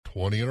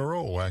20 in a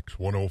row. Wax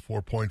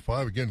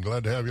 104.5. Again,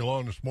 glad to have you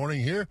along this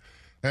morning here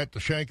at the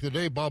Shank of the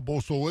Day. Bob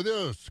Boso with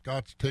you.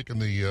 Scott's taking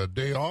the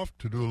day off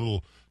to do a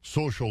little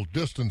social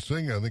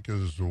distancing. I think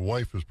his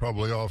wife is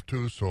probably off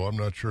too, so I'm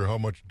not sure how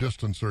much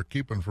distance they're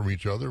keeping from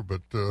each other,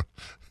 but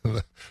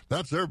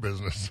that's their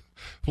business.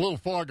 A little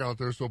fog out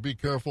there, so be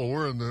careful.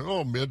 We're in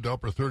the mid to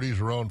upper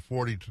 30s, around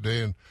 40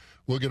 today, and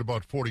we'll get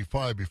about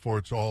 45 before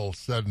it's all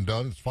said and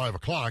done. It's 5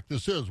 o'clock.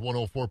 This is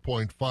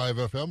 104.5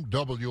 FM,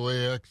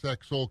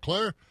 WAXX Eau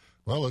Claire.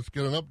 Well, let's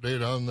get an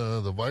update on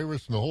the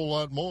virus and a whole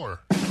lot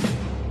more.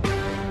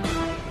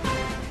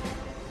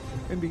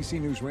 NBC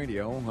News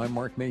Radio, I'm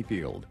Mark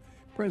Mayfield.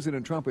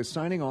 President Trump is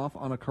signing off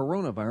on a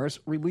coronavirus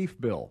relief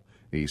bill.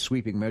 The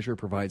sweeping measure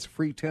provides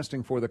free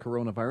testing for the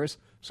coronavirus,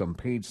 some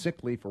paid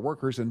sick leave for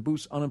workers, and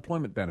boosts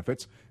unemployment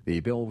benefits. The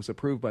bill was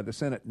approved by the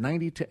Senate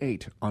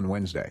 90-8 on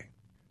Wednesday.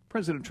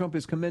 President Trump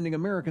is commending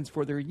Americans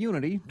for their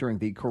unity during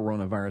the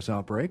coronavirus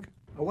outbreak.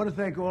 I want to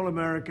thank all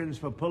Americans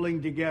for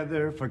pulling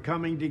together, for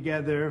coming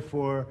together,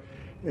 for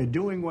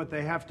doing what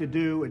they have to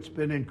do. It's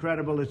been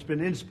incredible. It's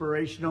been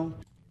inspirational.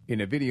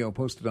 In a video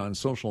posted on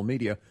social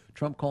media,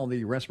 Trump called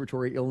the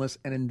respiratory illness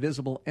an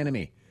invisible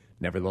enemy.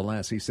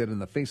 Nevertheless, he said in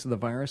the face of the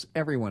virus,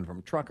 everyone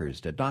from truckers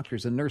to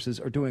doctors and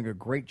nurses are doing a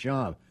great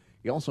job.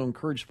 He also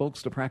encouraged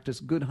folks to practice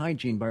good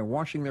hygiene by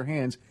washing their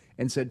hands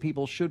and said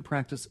people should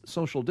practice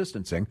social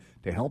distancing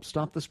to help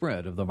stop the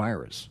spread of the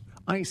virus.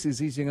 ICE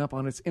is easing up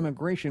on its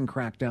immigration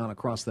crackdown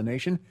across the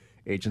nation.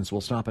 Agents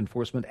will stop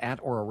enforcement at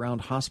or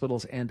around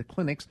hospitals and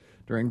clinics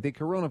during the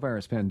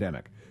coronavirus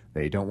pandemic.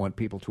 They don't want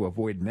people to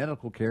avoid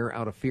medical care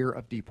out of fear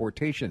of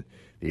deportation.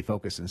 The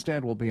focus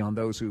instead will be on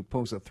those who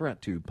pose a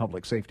threat to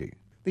public safety.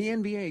 The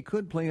NBA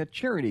could play a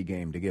charity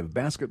game to give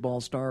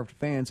basketball-starved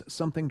fans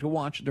something to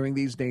watch during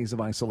these days of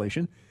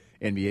isolation.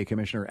 NBA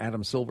Commissioner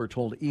Adam Silver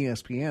told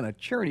ESPN a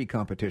charity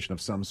competition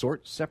of some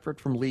sort, separate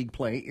from league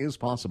play, is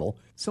possible.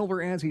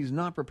 Silver adds he's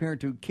not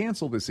prepared to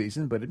cancel the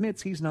season, but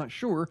admits he's not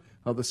sure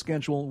how the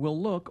schedule will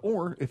look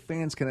or if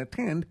fans can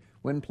attend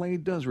when play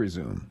does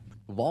resume.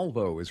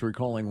 Volvo is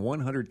recalling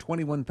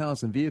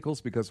 121,000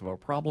 vehicles because of a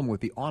problem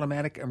with the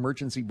automatic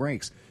emergency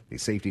brakes. The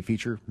safety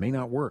feature may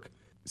not work.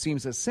 It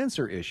seems a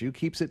sensor issue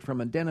keeps it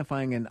from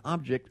identifying an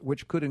object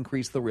which could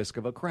increase the risk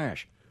of a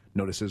crash.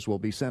 Notices will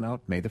be sent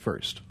out May the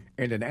 1st.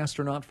 And an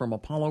astronaut from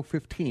Apollo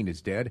 15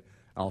 is dead.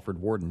 Alfred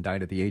Worden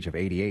died at the age of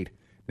 88.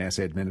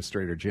 NASA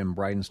Administrator Jim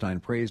Bridenstine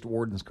praised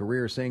Worden's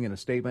career, saying in a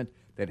statement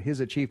that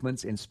his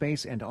achievements in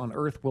space and on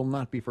Earth will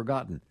not be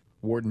forgotten.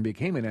 Worden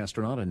became an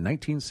astronaut in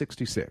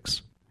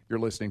 1966. You're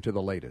listening to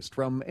the latest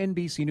from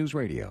NBC News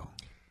Radio.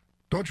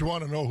 Don't you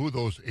want to know who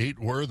those 8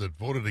 were that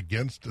voted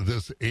against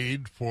this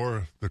aid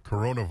for the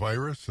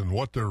coronavirus and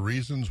what their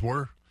reasons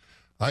were?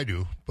 I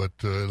do, but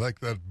like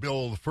that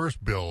bill, the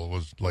first bill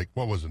was like,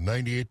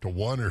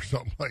 98-1 or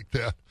something like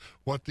that.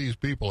 What these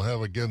people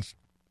have against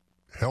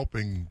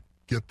helping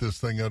get this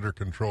thing under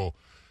control.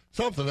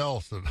 Something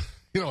else that,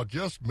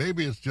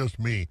 maybe it's just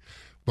me,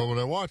 but when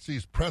I watch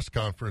these press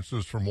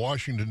conferences from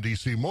Washington,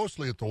 D.C.,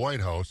 mostly at the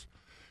White House,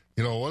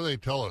 what do they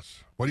tell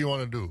us? What do you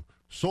want to do?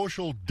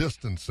 Social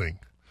distancing.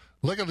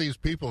 Look at these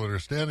people that are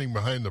standing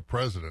behind the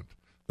president.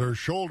 They're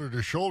shoulder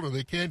to shoulder.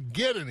 They can't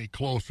get any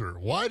closer.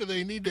 Why do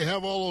they need to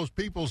have all those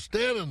people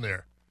standing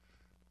there?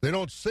 They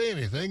don't say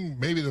anything.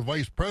 Maybe the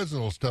vice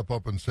president will step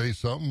up and say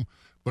something.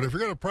 But if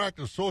you're going to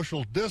practice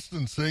social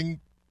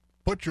distancing,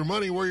 put your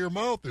money where your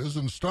mouth is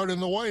and start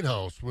in the White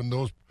House. When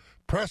those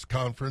press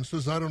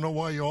conferences, I don't know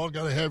why you all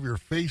got to have your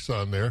face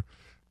on there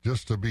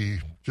just to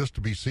be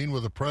seen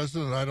with the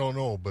president. I don't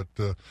know, but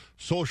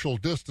social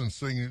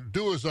distancing,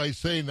 do as I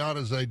say, not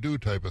as I do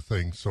type of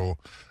thing. So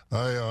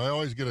I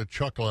always get a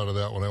chuckle out of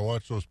that when I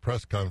watch those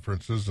press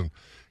conferences. And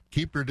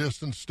keep your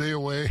distance, stay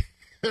away.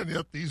 And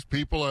yet these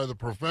people are the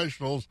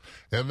professionals,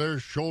 and they're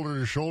shoulder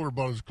to shoulder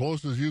about as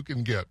close as you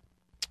can get.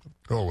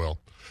 Oh, well.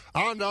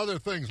 On to other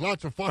things.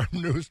 Lots of farm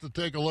news to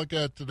take a look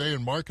at today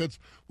in markets.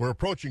 We're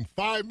approaching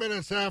 5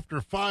 minutes after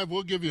 5.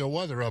 We'll give you a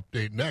weather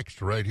update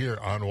next right here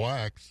on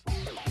Wax.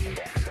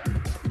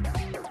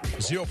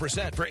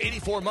 0% for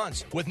 84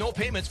 months with no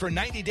payments for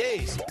 90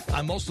 days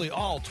on mostly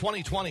all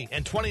 2020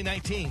 and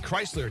 2019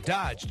 Chrysler,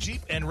 Dodge,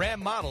 Jeep, and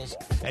Ram models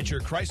at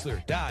your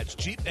Chrysler, Dodge,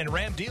 Jeep, and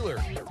Ram dealer.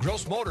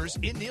 Gross Motors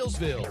in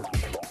Neillsville.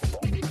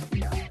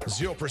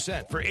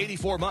 0% for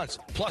 84 months,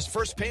 plus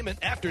first payment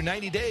after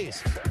 90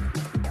 days.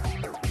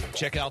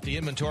 Check out the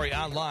inventory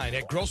online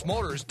at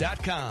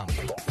grossmotors.com.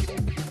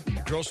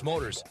 Gross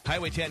Motors,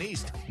 Highway 10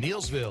 East,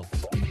 Neillsville.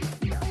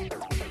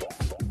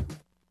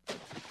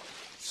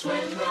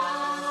 Swim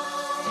Run.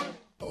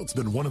 Oh, it's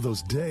been one of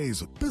those days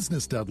with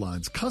business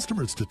deadlines,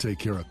 customers to take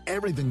care of.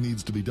 Everything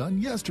needs to be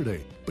done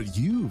yesterday. But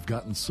you've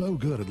gotten so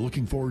good at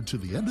looking forward to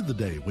the end of the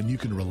day when you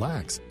can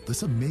relax.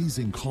 This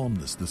amazing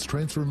calmness, this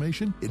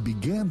transformation, it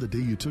began the day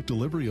you took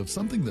delivery of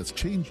something that's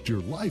changed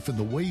your life and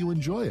the way you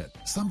enjoy it.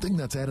 Something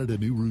that's added a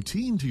new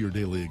routine to your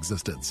daily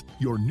existence.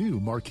 Your new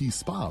Marquee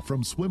Spa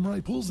from Swim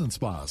Right Pools and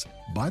Spas.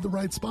 Buy the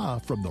right spa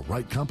from the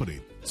right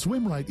company.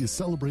 Swim Right is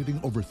celebrating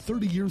over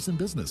 30 years in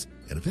business,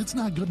 and if it's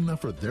not good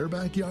enough for their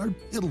backyard,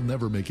 it'll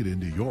never make it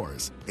into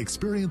yours.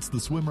 Experience the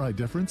Swim Right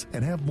difference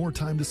and have more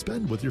time to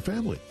spend with your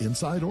family,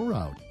 inside or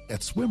out.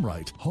 At Swim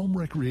Right, home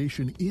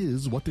recreation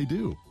is what they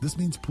do. This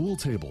means pool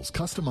tables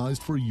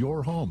customized for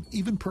your home,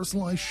 even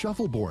personalized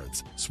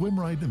shuffleboards. Swim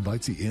Right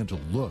invites you in to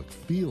look,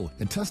 feel,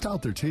 and test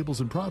out their tables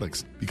and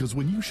products, because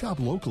when you shop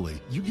locally,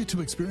 you get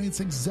to experience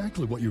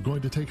exactly what you're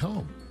going to take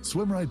home.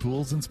 Swim Right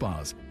Pools and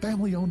Spas,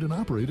 family owned and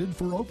operated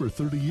for over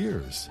 30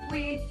 years.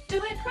 We do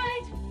it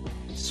right.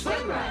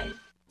 Swim right.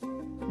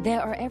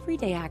 There are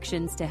everyday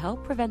actions to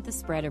help prevent the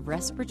spread of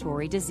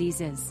respiratory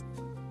diseases.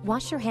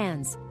 Wash your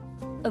hands.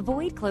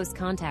 Avoid close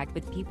contact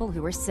with people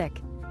who are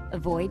sick.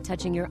 Avoid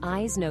touching your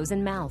eyes, nose,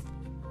 and mouth.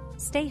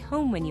 Stay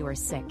home when you are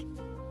sick.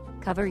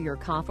 Cover your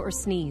cough or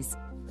sneeze.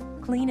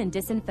 Clean and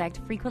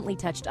disinfect frequently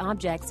touched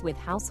objects with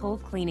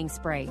household cleaning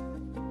spray.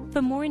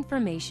 For more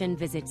information,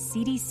 visit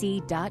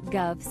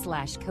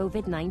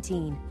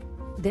cdc.gov/COVID-19.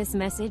 This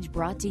message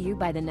brought to you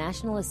by the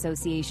National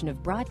Association of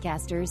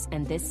Broadcasters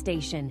and this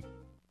station.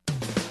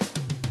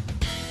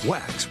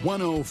 Wax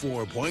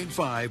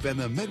 104.5 and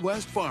the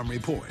Midwest Farm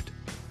Report.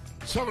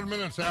 7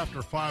 minutes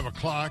after 5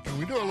 o'clock, and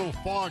we do a little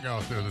fog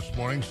out there this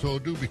morning, so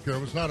do be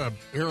careful. It's not an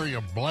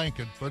area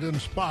blanket, but in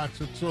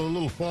spots it's a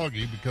little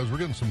foggy because we're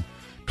getting some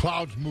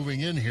clouds moving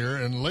in here,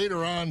 and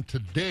later on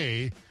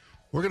today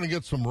we're going to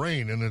get some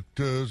rain, and it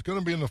is going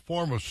to be in the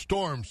form of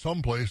storms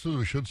some places.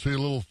 We should hear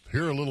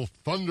a little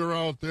thunder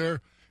out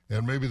there,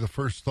 and maybe the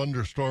first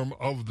thunderstorm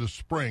of the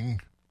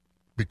spring,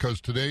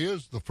 because today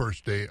is the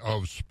first day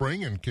of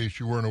spring, in case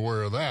you weren't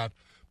aware of that.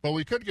 But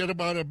we could get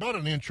about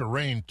an inch of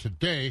rain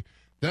today.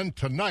 Then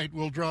tonight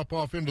we'll drop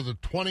off into the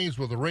 20s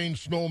with a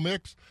rain-snow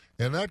mix,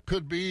 and that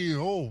could be,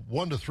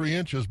 1 to 3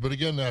 inches. But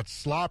again, that's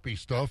sloppy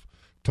stuff.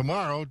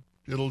 Tomorrow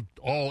it'll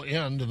all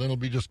end, and then it'll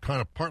be just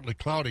kind of partly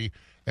cloudy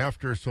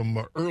after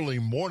some early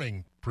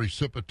morning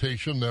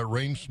precipitation, that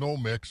rain-snow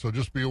mix, so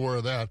just be aware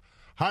of that.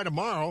 High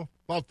tomorrow,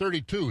 about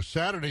 32.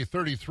 Saturday,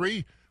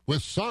 33,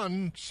 with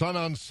sun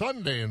on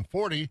Sunday and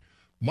 40.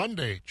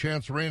 Monday,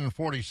 chance of rain in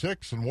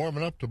 46, and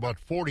warming up to about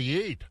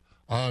 48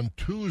 on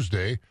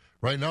Tuesday.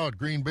 Right now at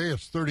Green Bay,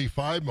 it's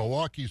 35.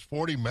 Milwaukee's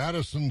 40.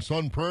 Madison,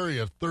 Sun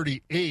Prairie at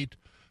 38.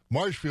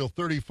 Marshfield,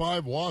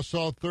 35.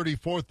 Wausau,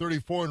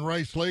 34 in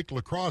Rice Lake.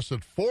 La Crosse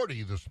at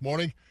 40 this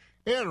morning.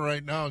 And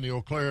right now in the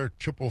Eau Claire,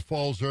 Chippewa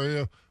Falls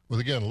area, with,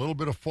 again, a little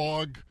bit of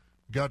fog,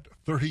 got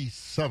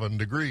 37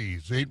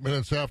 degrees. 8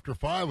 minutes after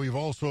 5, we've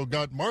also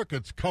got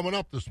markets coming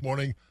up this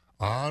morning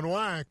on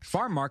Wax.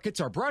 Farm markets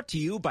are brought to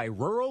you by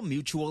Rural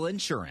Mutual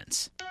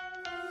Insurance.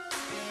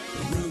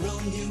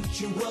 Rural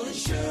Mutual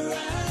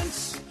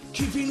Insurance,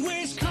 keeping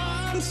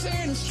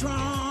Wisconsin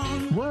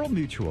strong. Rural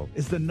Mutual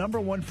is the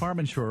 #1 farm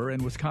insurer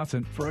in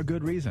Wisconsin for a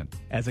good reason.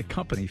 As a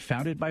company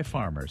founded by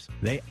farmers,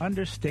 they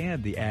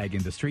understand the ag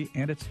industry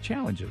and its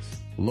challenges.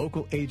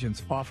 Local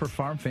agents offer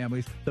farm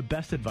families the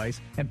best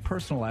advice and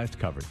personalized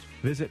coverage.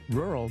 Visit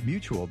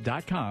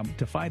ruralmutual.com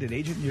to find an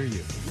agent near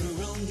you.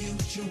 Rural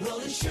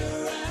Mutual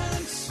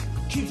Insurance,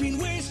 keeping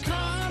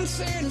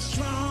Wisconsin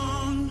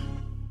strong.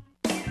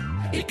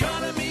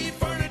 Economy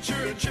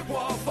Furniture in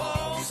Chippewa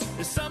Falls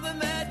is something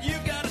that you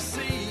gotta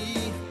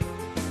see.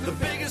 The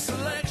biggest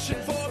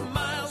selection for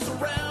miles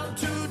around,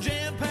 2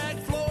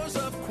 jam-packed floors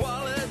of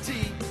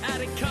quality. At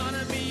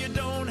Economy, you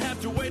don't have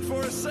to wait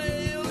for a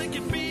sale. It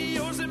can be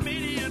yours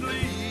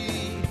immediately.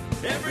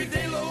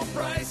 Everyday low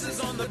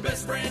prices on the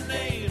best brand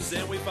names,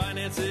 and we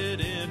finance it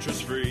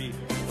interest-free.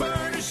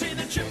 Furnishing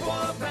the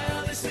Chippewa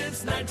Valley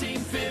since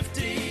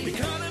 1950.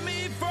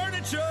 Economy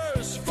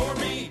Furniture's for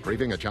me.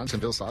 Craving a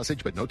Johnsonville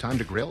sausage but no time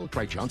to grill?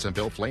 Try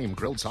Johnsonville Flame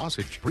Grilled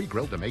Sausage.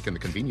 Pre-grilled to make in the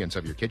convenience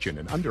of your kitchen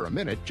in under a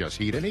minute. Just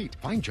heat and eat.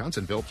 Find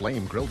Johnsonville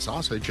Flame Grilled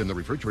Sausage in the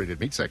refrigerated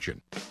meat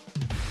section.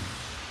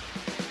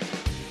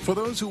 For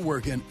those who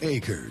work in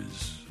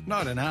acres,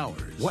 not in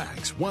hours,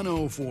 Wax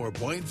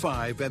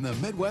 104.5 and the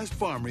Midwest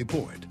Farm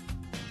Report.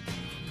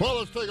 Well,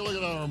 let's take a look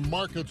at our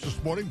markets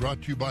this morning,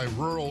 brought to you by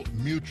Rural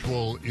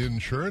Mutual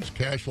Insurance.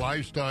 Cash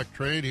livestock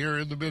trade here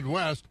in the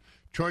Midwest.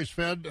 Choice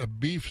fed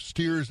beef,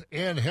 steers,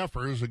 and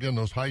heifers. Again,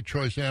 those high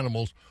choice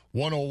animals,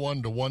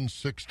 101 to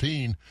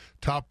 116.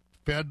 Top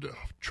fed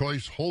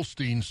choice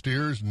Holstein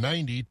steers,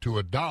 90 to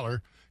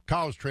 $1.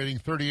 Cows trading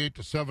 38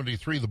 to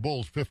 73. The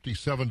bulls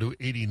 57 to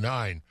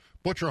 89.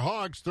 Butcher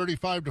hogs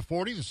 35 to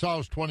 40. The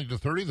sows 20 to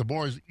 30. The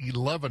boys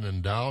 11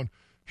 and down.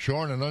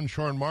 Shorn and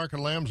unshorn market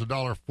lambs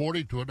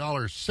 $1.40 to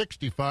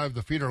 $1.65.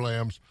 The feeder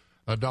lambs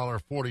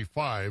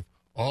 $1.45,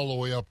 all the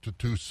way up to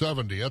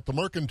 $2.70. At the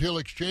Mercantile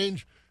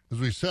Exchange, as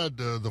we said,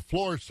 the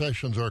floor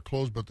sessions are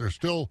closed, but they're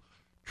still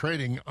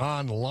trading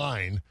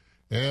online.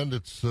 And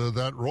it's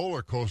that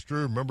roller coaster.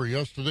 Remember,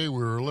 yesterday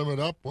we were limit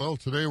up. Well,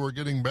 today we're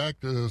getting back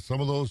to some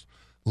of those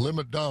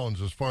limit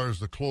downs as far as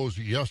the close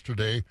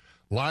yesterday.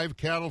 Live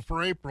cattle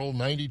for April,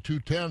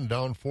 92.10,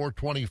 down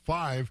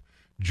 425.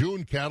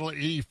 June cattle,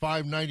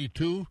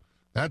 85.92.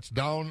 That's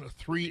down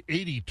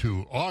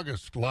 382.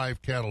 August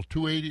live cattle,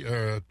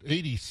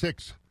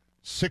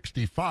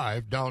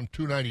 86.65, down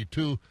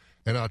 292.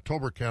 And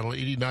October cattle,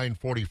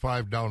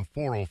 89.45, down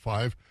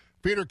 4.05.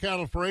 Feeder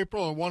cattle for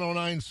April at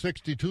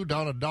 109.62,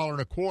 down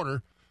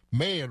 $1.25.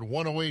 May at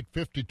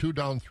 108.52,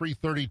 down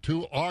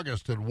 3.32.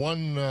 August at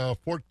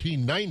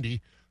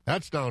 114.90,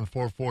 that's down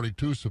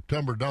 4.42.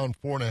 September down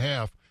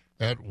 4.5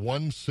 at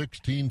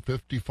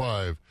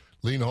 116.55.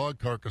 Lean hog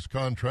carcass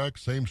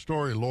contracts, same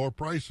story, lower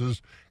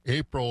prices.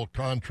 April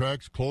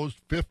contracts closed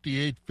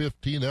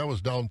 58.15, that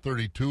was down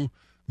 32.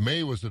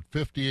 May was at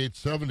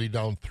 58.70,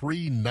 down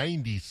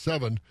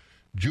 3.97.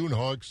 June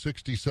hogs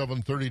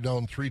 67.30,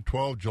 down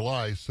 3.12.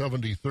 July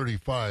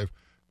 70.35,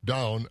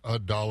 down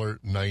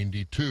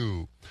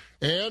 $1.92.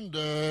 And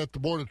at the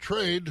Board of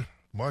Trade,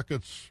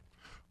 markets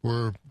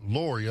were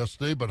lower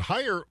yesterday, but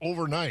higher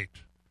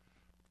overnight.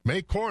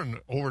 May corn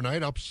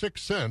overnight up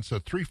 6 cents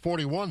at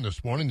 $3.41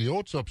 this morning. The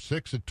oats up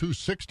 6 at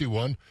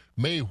 $2.61.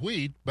 May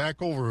wheat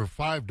back over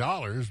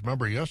 $5.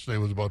 Remember, yesterday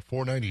was about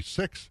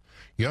 $4.96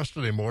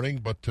 yesterday morning,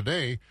 but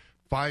today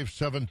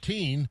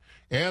 $5.17.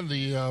 And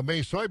the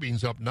May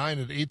soybeans up 9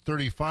 at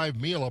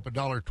 $8.35. Meal up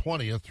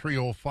 $1.20 at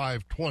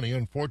 $3.05.20.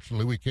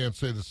 Unfortunately, we can't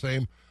say the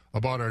same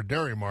about our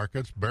dairy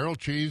markets. Barrel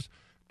cheese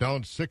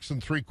down 6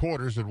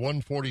 3/4 at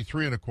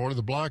 $1.43 1/4.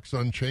 The blocks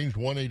unchanged,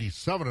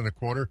 $1.87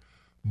 1/4.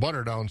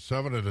 Butter down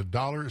 7 at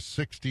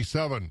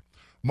 $1.67.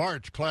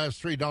 March, Class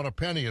 3 down a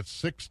penny at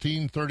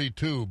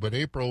 $16.32, but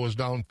April was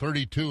down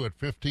 32 at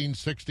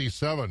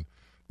 $15.67.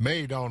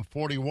 May down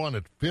 41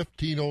 at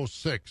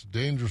 $15.06,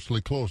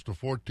 dangerously close to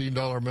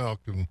 $14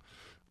 milk, and,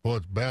 well,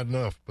 it's bad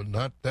enough, but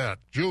not that.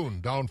 June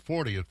down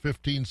 40 at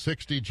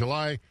 $15.60.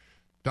 July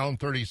down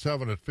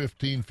 37 at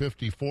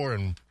 $15.54,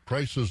 and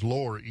prices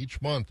lower each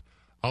month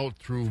out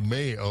through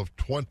May of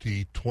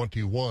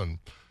 2021.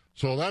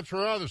 So that's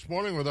where we are this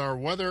morning with our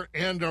weather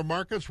and our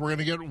markets. We're going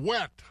to get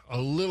wet a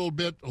little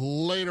bit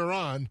later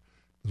on,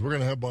 because we're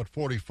going to have about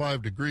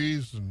 45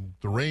 degrees, and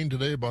the rain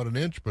today about an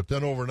inch, but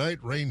then overnight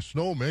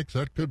rain-snow mix,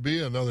 that could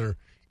be another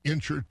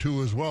inch or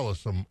two as well as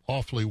some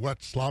awfully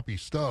wet, sloppy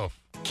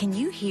stuff. Can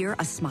you hear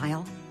a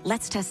smile?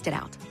 Let's test it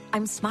out.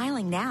 I'm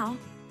smiling now.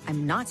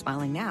 I'm not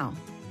smiling now.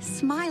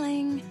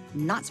 Smiling,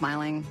 not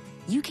smiling.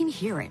 You can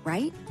hear it,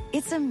 right?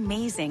 It's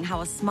amazing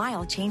how a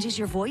smile changes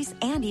your voice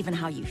and even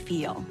how you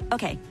feel.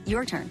 Okay,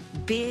 your turn.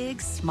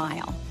 Big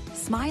smile.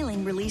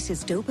 Smiling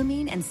releases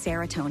dopamine and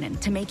serotonin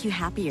to make you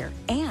happier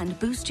and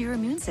boost your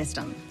immune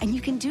system. And you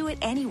can do it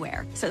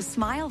anywhere. So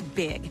smile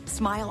big,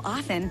 smile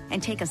often,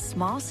 and take a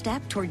small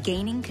step toward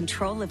gaining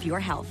control of your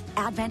health.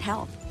 Advent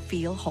Health.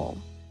 Feel whole.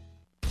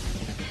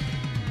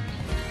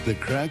 The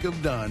crack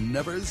of dawn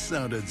never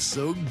sounded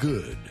so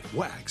good.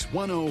 Wax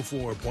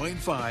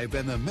 104.5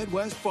 and the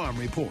Midwest Farm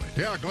Report.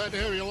 Yeah, glad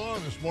to have you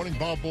along this morning.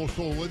 Bob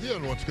Bosold with you,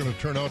 and what's going to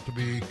turn out to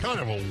be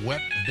kind of a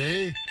wet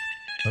day.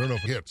 I don't know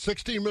if we get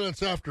 16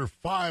 minutes after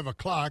 5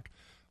 o'clock.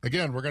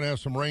 Again, we're going to have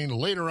some rain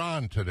later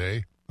on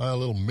today. I had a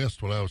little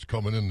mist when I was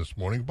coming in this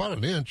morning, about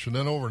an inch, and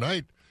then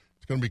overnight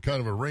it's going to be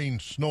kind of a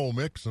rain-snow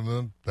mix, and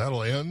then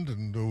that'll end,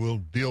 and we'll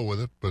deal with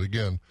it. But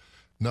again,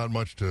 not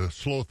much to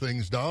slow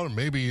things down. And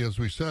maybe, as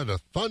we said, a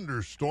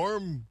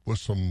thunderstorm with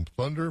some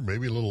thunder,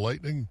 maybe a little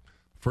lightning.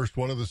 First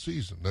one of the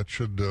season. That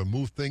should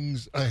move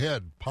things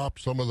ahead, pop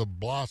some of the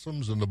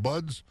blossoms and the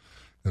buds,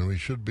 and we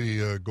should be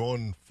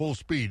going full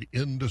speed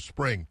into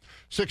spring.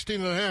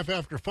 16 and a half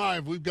after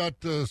 5, we've got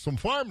some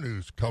farm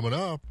news coming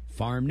up.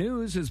 Farm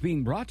News is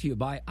being brought to you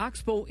by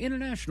Oxbow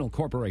International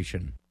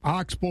Corporation.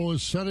 Oxbow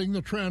is setting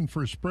the trend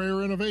for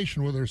sprayer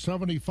innovation with their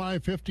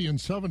 7550 and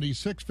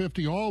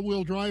 7650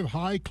 all-wheel drive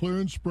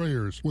high-clearance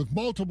sprayers. With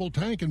multiple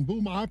tank and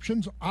boom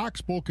options,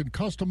 Oxbow can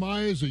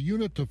customize a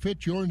unit to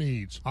fit your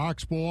needs.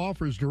 Oxbow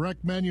offers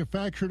direct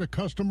manufacturer to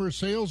customer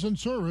sales and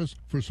service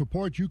for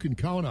support you can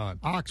count on.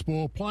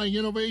 Oxbow, applying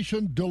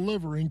innovation,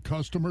 delivering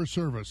customer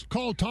service.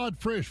 Call Todd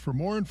Frisch for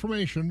more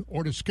information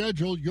or to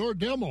schedule your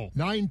demo.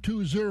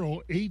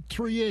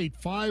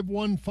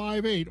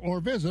 920-838-5158 or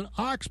visit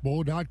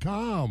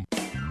oxbow.com.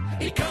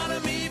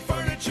 Economy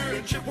Furniture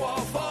in Chippewa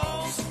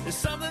Falls is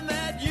something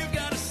that you've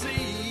got to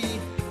see.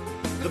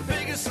 The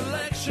biggest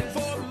selection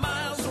for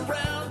miles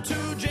around,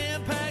 2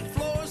 jam-packed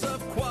floors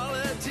of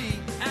quality.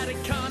 At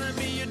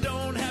Economy, you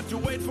don't have to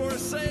wait for a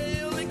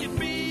sale. It can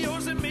be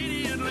yours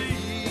immediately.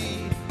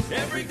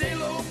 Everyday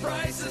low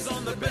prices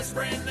on the best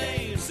brand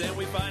names, and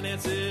we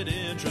finance it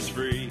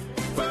interest-free.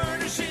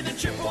 Furnishing the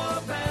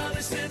Chippewa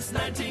Valley since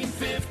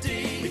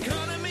 1950.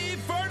 Economy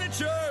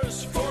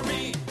Furniture's for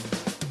me.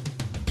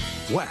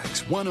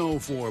 Wax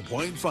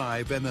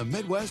 104.5 and the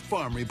Midwest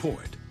Farm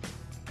Report.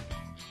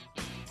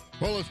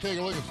 Well, let's take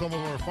a look at some of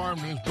our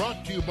farm news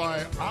brought to you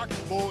by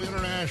Oxbow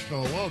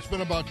International. Well, it's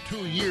been about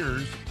 2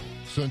 years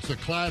since a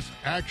class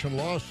action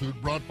lawsuit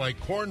brought by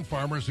corn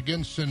farmers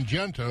against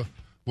Syngenta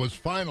was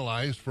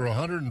finalized for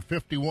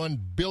 $151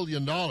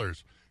 billion.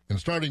 And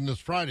starting this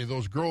Friday,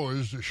 those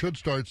growers should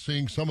start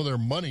seeing some of their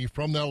money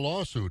from that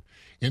lawsuit.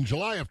 In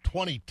July of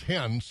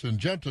 2010,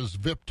 Syngenta's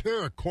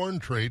Viptera corn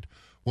trait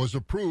was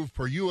approved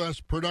for U.S.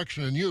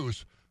 production and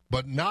use,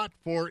 but not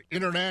for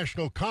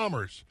international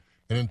commerce.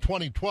 And in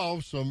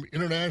 2012, some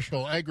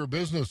international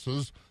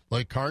agribusinesses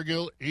like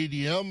Cargill,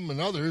 ADM,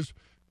 and others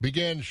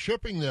began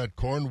shipping that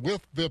corn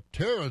with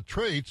Viptera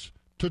traits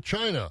to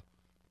China.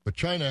 But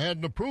China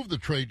hadn't approved the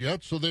trait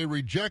yet, so they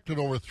rejected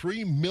over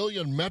 3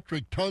 million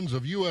metric tons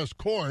of U.S.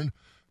 corn,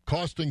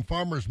 costing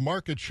farmers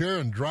market share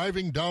and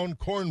driving down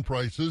corn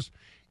prices.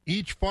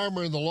 Each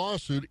farmer in the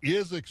lawsuit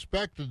is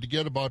expected to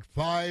get about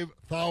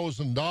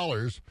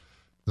 $5,000.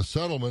 The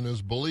settlement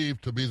is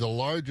believed to be the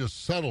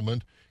largest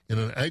settlement in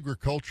an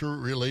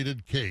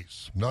agriculture-related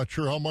case. Not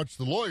sure how much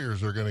the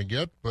lawyers are going to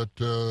get, but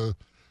the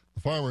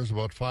farmers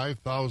about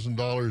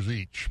 $5,000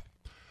 each.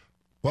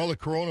 Well, the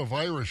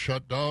coronavirus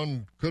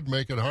shutdown could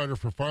make it harder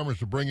for farmers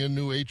to bring in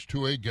new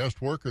H-2A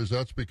guest workers.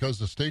 That's because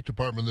the State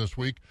Department this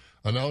week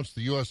announced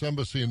the U.S.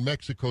 Embassy in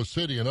Mexico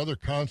City and other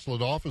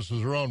consulate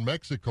offices around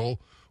Mexico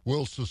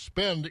will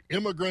suspend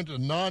immigrant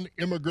and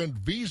non-immigrant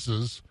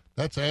visas.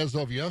 That's as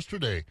of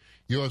yesterday.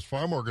 U.S.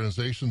 farm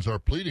organizations are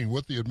pleading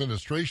with the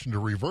administration to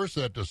reverse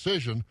that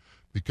decision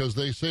because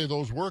they say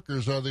those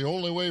workers are the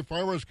only way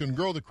farmers can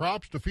grow the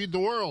crops to feed the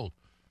world,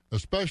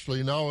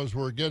 especially now as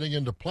we're getting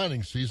into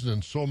planting season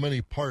in so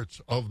many parts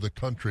of the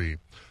country.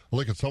 A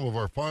look at some of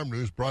our farm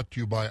news brought to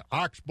you by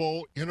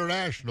Oxbow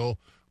International.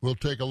 We'll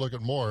take a look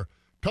at more.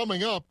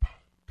 Coming up,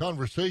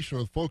 conversation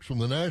with folks from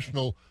the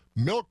National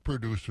Milk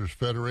Producers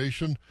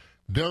Federation,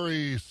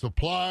 dairy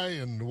supply,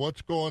 and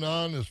what's going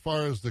on as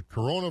far as the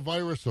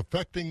coronavirus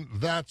affecting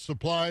that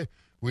supply.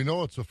 We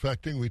know it's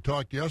affecting. We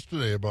talked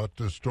yesterday about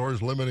the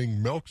stores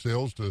limiting milk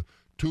sales to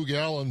 2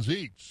 gallons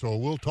each. So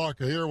we'll talk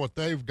here what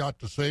they've got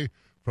to say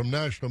from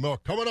National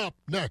Milk. Coming up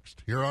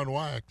next here on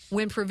Wax.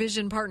 When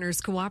Provision Partners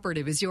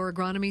Cooperative is your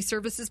agronomy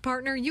services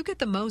partner, you get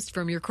the most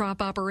from your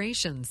crop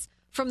operations.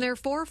 From their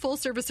 4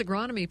 full-service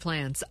agronomy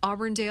plants,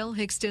 Auburndale,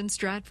 Hickston,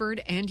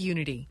 Stratford, and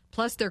Unity,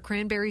 plus their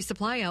cranberry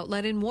supply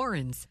outlet in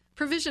Warrens.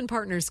 Provision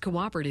Partners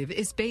Cooperative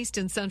is based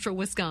in central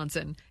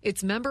Wisconsin.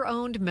 It's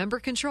member-owned,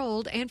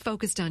 member-controlled, and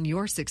focused on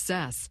your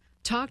success.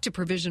 Talk to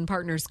Provision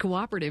Partners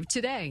Cooperative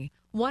today.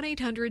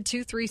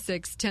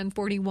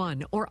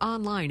 1-800-236-1041 or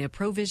online at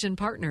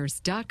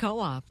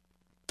provisionpartners.coop.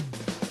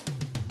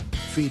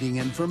 Feeding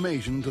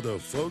information to the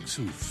folks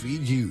who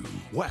feed you.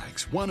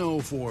 Wax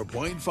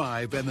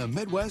 104.5 and the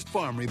Midwest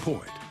Farm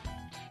Report.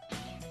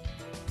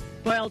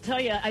 Well, I'll tell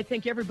you, I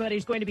think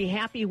everybody's going to be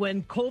happy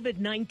when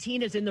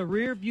COVID-19 is in the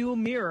rearview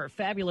mirror.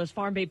 Fabulous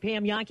Farm Babe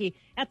Pam Jahnke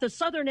at the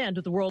southern end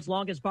of the world's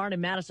longest barn in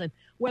Madison.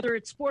 Whether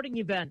it's sporting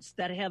events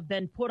that have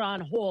been put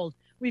on hold,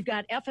 we've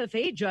got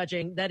FFA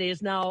judging that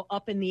is now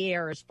up in the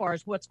air as far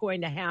as what's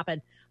going to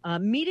happen.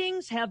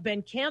 Meetings have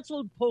been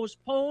canceled,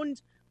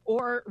 postponed,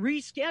 or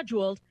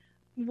rescheduled.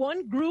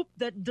 One group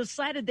that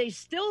decided they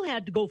still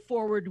had to go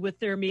forward with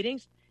their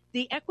meetings,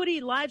 the Equity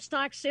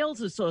Livestock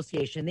Sales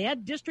Association. They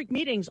had district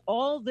meetings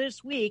all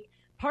this week.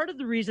 Part of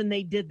the reason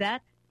they did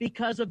that,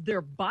 because of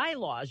their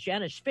bylaws.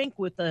 Janice Fink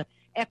with the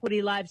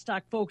Equity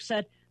Livestock folks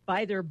said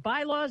by their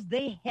bylaws,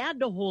 they had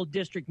to hold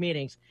district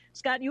meetings.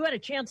 Scott, you had a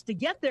chance to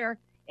get there,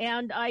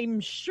 and I'm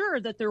sure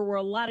that there were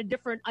a lot of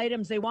different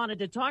items they wanted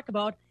to talk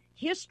about.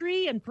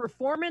 History and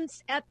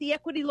performance at the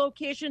Equity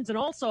locations, and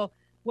also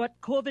what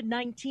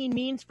COVID-19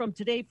 means from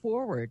today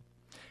forward.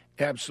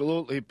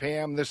 Absolutely,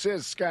 Pam. This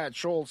is Scott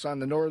Schultz on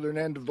the northern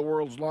end of the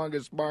world's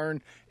longest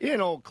barn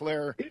in Eau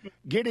Claire.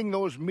 Getting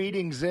those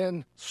meetings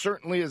in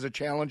certainly is a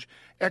challenge.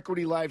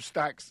 Equity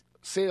Livestock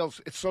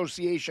Sales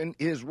Association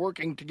is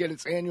working to get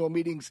its annual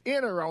meetings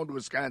in around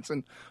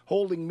Wisconsin,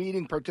 holding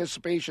meeting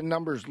participation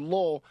numbers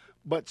low,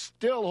 but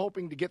still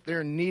hoping to get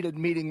their needed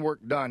meeting work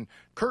done.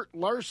 Kurt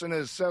Larson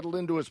has settled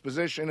into his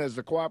position as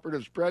the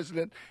cooperative's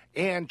president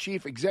and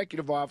chief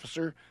executive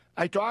officer.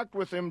 I talked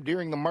with him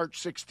during the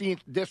March 16th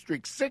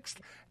District 6th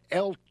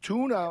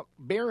Altoona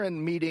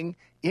Barron meeting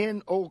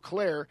in Eau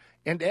Claire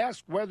and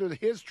asked whether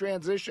his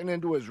transition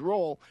into his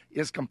role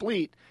is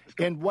complete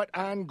and what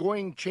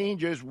ongoing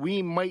changes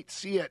we might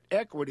see at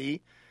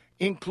Equity,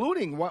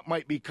 including what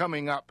might be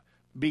coming up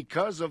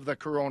because of the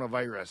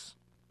coronavirus.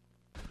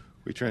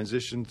 We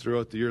transitioned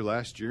throughout the year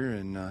last year,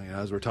 and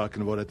as we're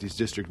talking about at these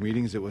district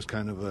meetings, it was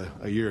kind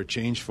of a year of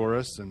change for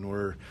us, and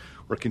we're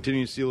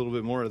continuing to see a little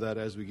bit more of that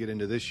as we get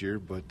into this year.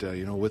 But,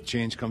 with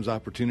change comes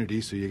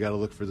opportunity, so you got to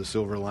look for the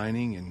silver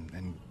lining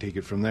and take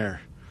it from there.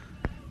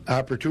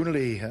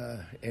 Opportunity,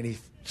 any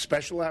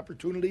special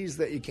opportunities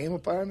that you came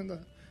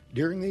upon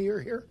during the year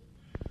here?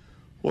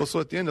 Well, so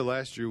at the end of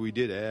last year, we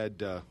did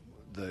add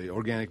the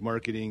organic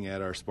marketing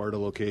at our Sparta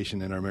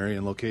location and our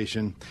Marion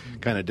location,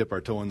 kind of dip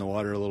our toe in the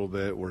water a little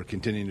bit. We're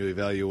continuing to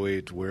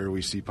evaluate where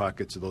we see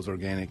pockets of those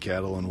organic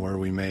cattle and where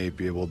we may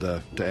be able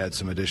to add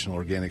some additional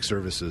organic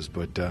services.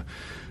 But it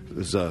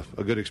was a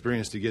good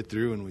experience to get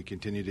through, and we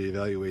continue to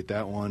evaluate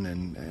that one.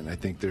 And I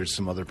think there's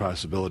some other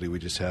possibility we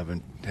just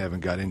haven't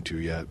got into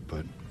yet.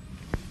 But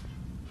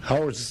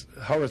how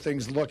are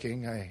things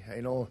looking? I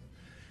know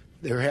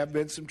there have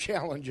been some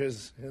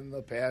challenges in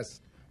the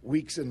past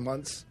weeks and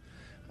months.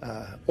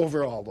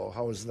 Overall, though,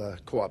 how is the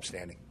co-op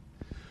standing?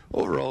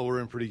 Overall, we're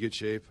in pretty good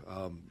shape.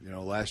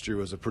 Last year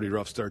was a pretty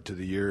rough start to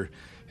the year.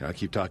 I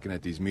keep talking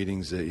at these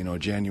meetings that,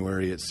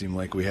 January, it seemed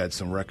like we had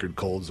some record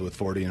colds with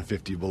 40 and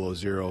 50 below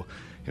zero.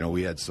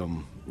 We had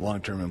some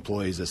long-term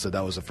employees that said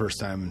that was the first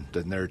time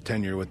in their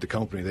tenure with the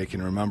company they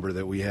can remember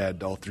that we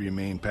had all three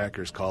main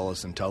packers call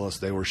us and tell us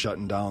they were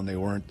shutting down. They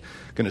weren't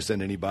going to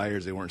send any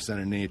buyers. They weren't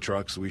sending any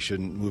trucks. We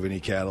shouldn't move any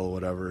cattle,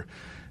 whatever.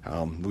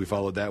 We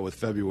followed that with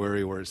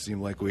February, where it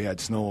seemed like we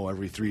had snow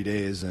every 3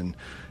 days, and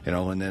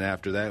then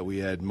after that we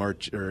had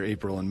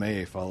April and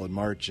May followed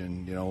March,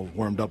 and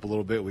warmed up a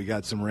little bit. We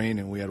got some rain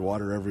and we had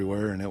water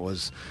everywhere, and it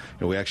was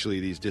we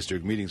actually, these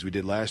district meetings we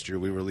did last year,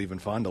 we were leaving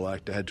Fond du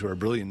Lac to head to our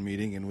Brillion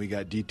meeting, and we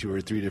got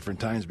detoured 3 different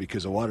times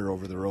because of water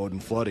over the road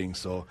and flooding.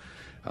 So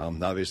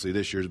obviously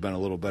this year's been a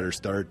little better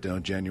start.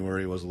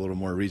 January was a little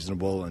more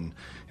reasonable, and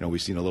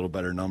we've seen a little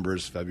better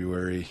numbers.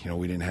 February,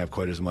 we didn't have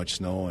quite as much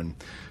snow, and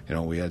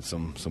we had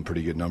some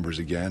pretty good numbers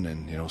again.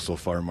 And so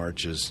far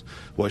March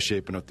was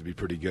shaping up to be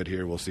pretty good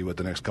here. We'll see what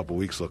the next couple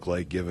weeks look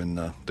like given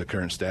the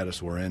current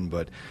status we're in.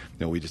 But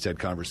we just had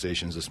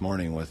conversations this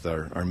morning with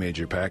our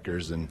major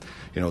packers, and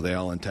they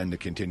all intend to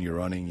continue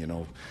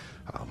running.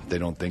 They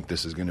don't think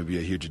this is going to be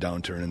a huge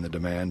downturn in the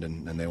demand,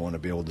 and they want to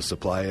be able to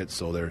supply it.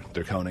 So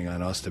they're counting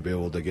on us to be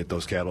able to get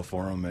those cattle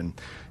for them. And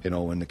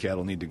when the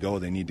cattle need to go,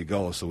 they need to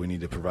go. So we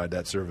need to provide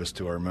that service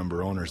to our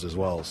member owners as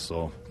well.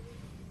 So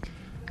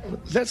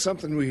that's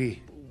something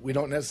we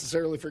don't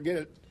necessarily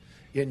forget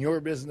in your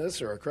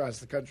business or across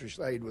the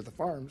countryside with the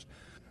farms.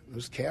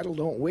 Those cattle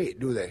don't wait,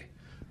 do they?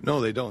 No,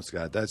 they don't,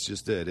 Scott. That's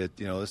just it.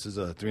 This is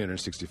a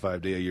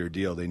 365-day-a-year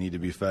deal. They need to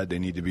be fed. They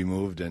need to be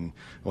moved. And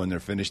when they're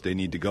finished, they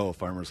need to go. If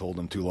farmers hold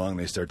them too long,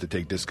 they start to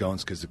take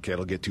discounts because the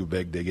cattle get too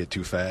big, they get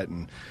too fat.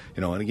 And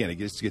again, it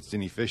gets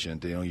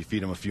inefficient. You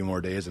feed them a few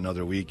more days,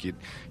 another week, you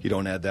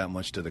don't add that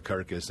much to the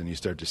carcass, and you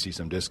start to see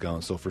some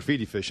discounts. So for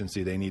feed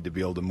efficiency, they need to be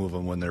able to move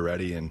them when they're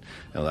ready. And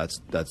that's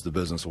the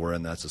business we're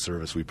in. That's the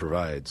service we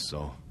provide.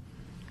 So.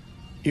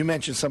 You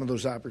mentioned some of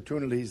those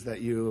opportunities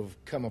that you've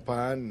come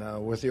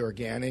upon with the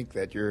organic,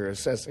 that you're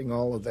assessing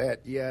all of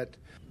that yet.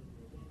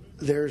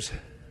 There's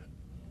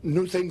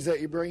new things that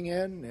you bring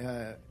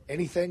in,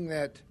 anything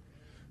that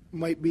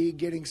might be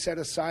getting set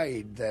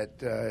aside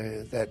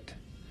that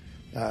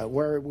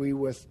where are we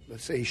with,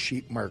 let's say,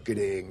 sheep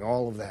marketing,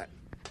 all of that?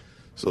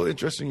 So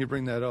interesting you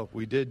bring that up.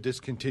 We did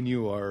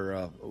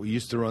discontinue we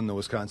used to run the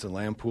Wisconsin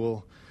Lamb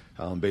Pool.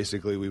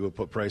 Basically, we would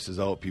put prices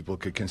out. People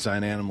could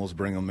consign animals,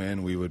 bring them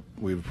in. We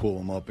would pull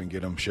them up and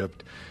get them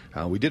shipped.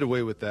 We did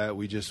away with that.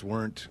 We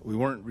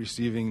weren't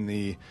receiving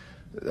the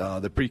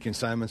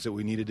pre-consignments that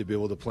we needed to be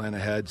able to plan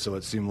ahead. So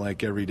it seemed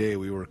like every day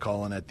we were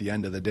calling at the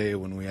end of the day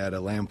when we had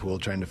a lamb pool,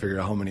 trying to figure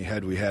out how many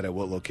head we had at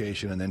what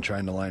location, and then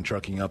trying to line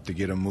trucking up to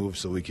get them moved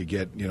so we could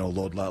get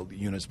load lot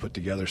units put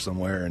together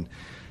somewhere. And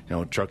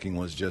trucking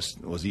was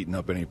eating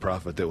up any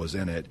profit that was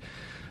in it.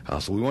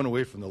 So we went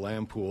away from the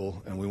lamb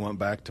pool, and we went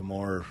back to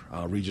more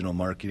regional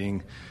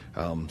marketing.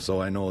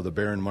 So I know the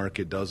Barron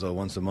Market does a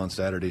once-a-month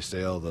Saturday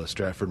sale. The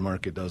Stratford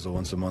Market does a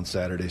once-a-month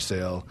Saturday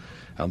sale.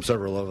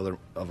 Several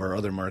of our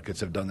other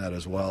markets have done that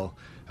as well.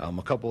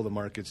 A couple of the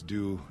markets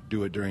do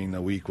it during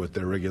the week with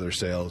their regular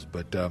sales,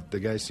 but the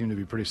guys seem to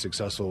be pretty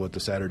successful with the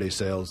Saturday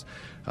sales.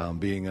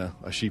 Being a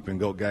sheep and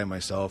goat guy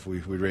myself, we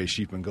raise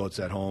sheep and goats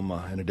at home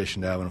in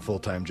addition to having a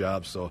full-time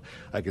job, so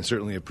I can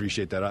certainly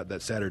appreciate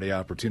that Saturday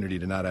opportunity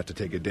to not have to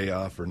take a day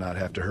off or not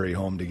have to hurry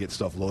home to get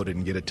stuff loaded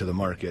and get it to the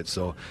market.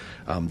 So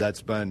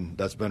that's been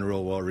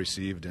real well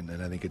received,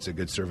 and I think it's a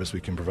good service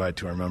we can provide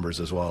to our members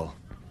as well.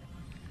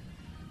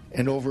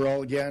 And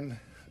overall, again,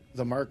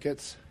 the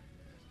markets,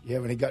 you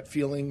have any gut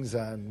feelings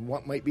on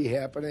what might be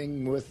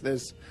happening with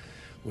this?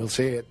 We'll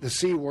say it, the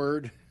C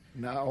word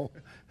now.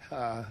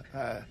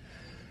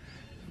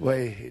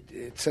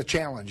 It's a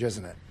challenge,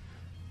 isn't it?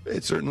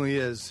 It certainly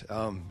is.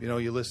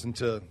 You listen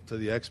to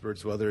the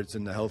experts, whether it's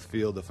in the health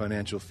field, the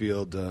financial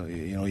field,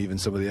 even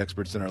some of the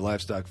experts in our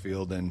livestock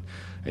field, and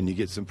you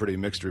get some pretty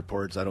mixed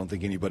reports. I don't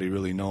think anybody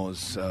really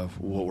knows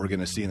what we're going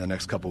to see in the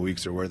next couple of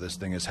weeks or where this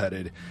thing is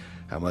headed.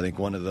 I think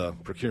one of the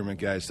procurement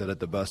guys said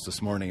it the best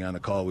this morning on a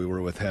call we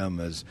were with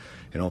him is,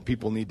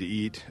 people need to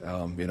eat.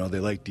 They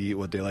like to eat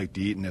what they like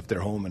to eat, and if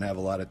they're home and have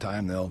a lot of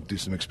time, they'll do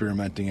some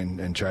experimenting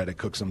and try to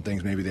cook some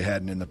things maybe they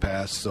hadn't in the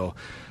past. So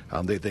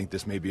they think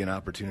this may be an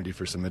opportunity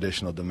for some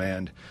additional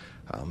demand.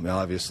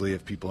 Obviously,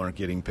 if people aren't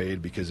getting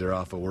paid because they're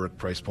off of work,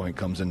 price point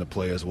comes into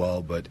play as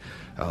well. But,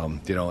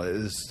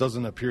 this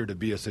doesn't appear to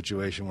be a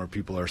situation where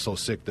people are so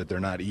sick that they're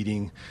not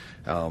eating.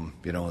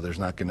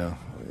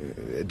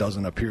 It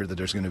doesn't appear that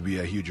there's going to be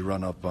a huge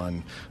run-up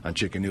on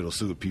chicken noodle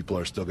soup. People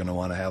are still going to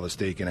want to have a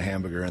steak and a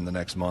hamburger in the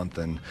next month.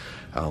 And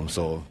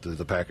so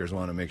the Packers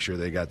want to make sure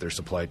they got their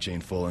supply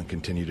chain full and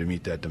continue to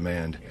meet that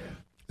demand.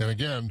 And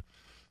again,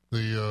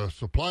 the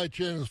supply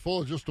chain is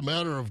full. It's just a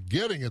matter of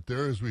getting it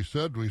there. As we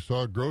said, we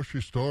saw a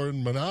grocery store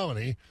in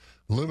Menominee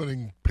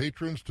limiting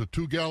patrons to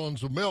 2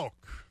 gallons of milk.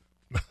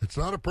 It's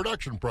not a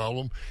production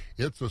problem.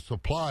 It's a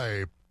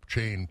supply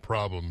chain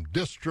problem,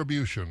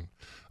 distribution.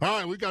 All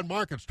right, we got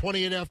markets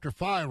 28 after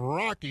 5.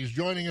 Rocky's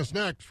joining us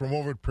next from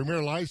over at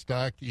Premier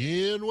Livestock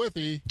in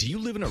Withee. Do you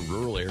live in a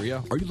rural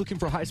area? Are you looking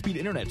for high-speed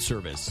internet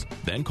service?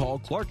 Then call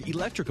Clark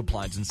Electric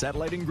Appliance and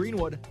Satellite in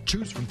Greenwood.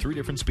 Choose from 3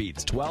 different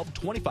speeds, 12,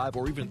 25,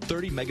 or even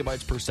 30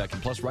 megabytes per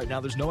second. Plus, right now,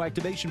 there's no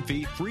activation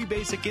fee, free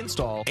basic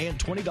install, and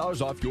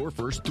 $20 off your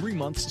first 3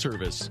 months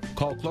service.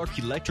 Call Clark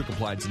Electric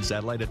Appliance and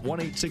Satellite at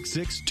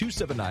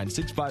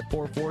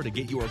 1-866-279-6544 to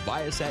get your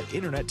Viasat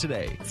internet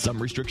today.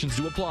 Some restrictions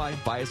do apply.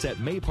 Viasat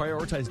may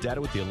prioritize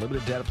data with the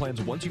unlimited data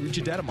plans once you reach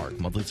a data mark.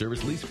 Monthly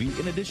service lease fee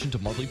in addition to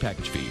monthly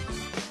package fee.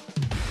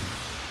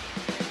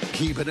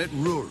 Keeping it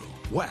rural.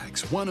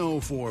 Wax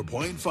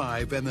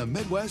 104.5 and the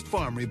Midwest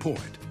Farm Report.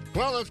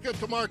 Well, let's get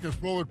to markets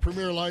from over at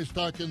Premier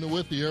Livestock in the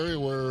Withee area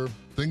where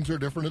things are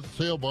different at the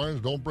sale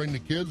barns. Don't bring the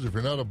kids. If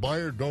you're not a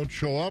buyer, don't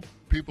show up.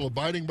 People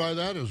abiding by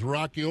that as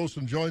Rocky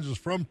Olson joins us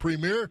from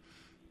Premier.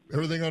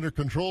 Everything under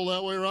control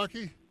that way,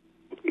 Rocky?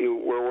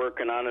 We're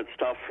working on it. It's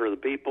tough for the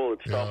people.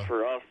 It's tough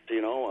for us,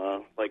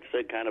 like I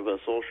said, kind of a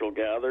social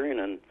gathering.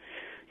 And,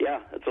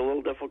 it's a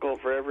little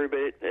difficult for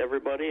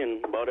everybody,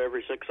 and about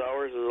every 6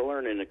 hours is a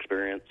learning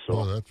experience. So.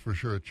 Oh, that's for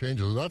sure. It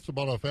changes. That's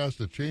about how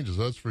fast it changes,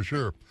 that's for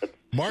sure.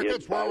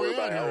 Markets, where are we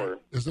at here?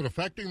 Is it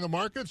affecting the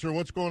markets, or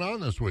what's going on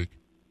this week?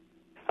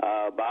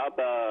 Bob,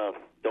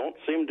 don't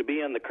seem to be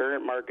in the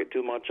current market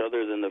too much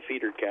other than the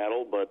feeder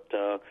cattle, but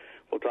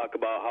we'll talk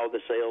about how the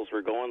sales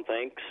were going.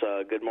 Thanks.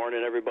 Good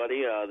morning,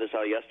 everybody. This is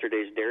how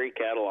yesterday's dairy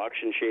cattle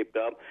auction shaped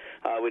up.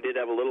 We did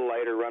have a little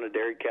lighter run of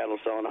dairy cattle,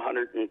 selling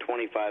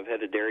 125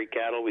 head of dairy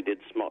cattle. We did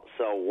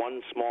sell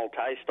one small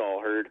tie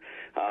stall herd,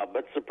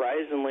 but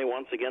surprisingly,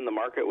 once again, the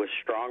market was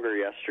stronger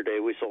yesterday.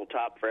 We sold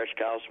top fresh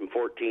cows from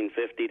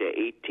 $14.50 to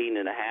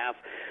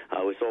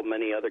 $18.50. We sold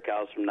many other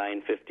cows from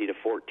 $9.50 to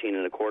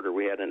 $14.25.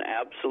 We had an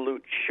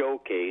absolute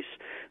showcase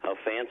of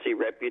fancy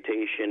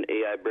reputation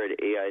AI bred,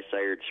 AI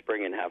sired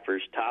spring and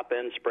heifers. Top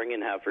end spring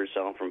and heifers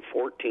selling from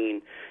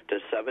 $1,400 to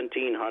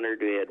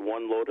 $1,700. We had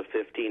one load of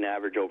 15,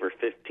 average over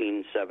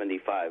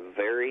 $1,575.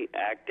 Very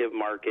active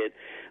market.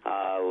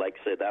 Like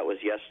I said, that was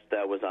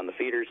on the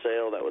feeder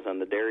sale, that was on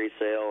the dairy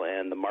sale,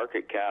 and the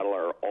market cattle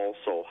are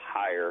also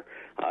higher.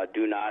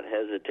 Do not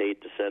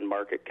hesitate to send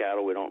market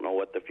cattle. We don't know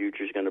what the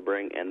future is going to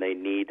bring, and they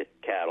need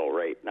cattle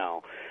right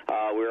now.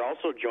 We were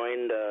also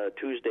joined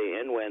Tuesday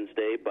and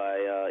Wednesday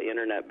by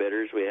internet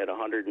bidders. We had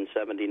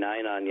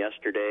 179 on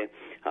yesterday.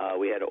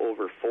 We had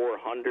over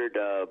 400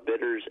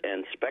 bidders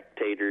and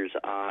spectators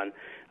on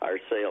our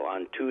sale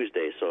on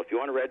Tuesday. So if you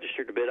want to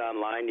register to bid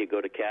online, you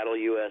go to Cattle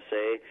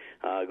USA,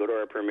 go to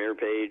our Premier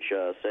page,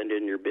 send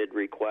in your bid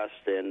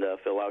request, and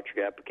fill out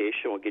your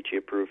application. We'll get you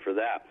approved for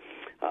that.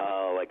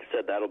 Like I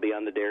said, that'll be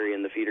on the dairy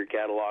and the feeder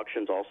cattle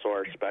auctions. Also,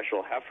 our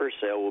special heifer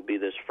sale will be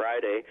this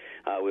Friday.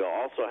 We'll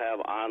also have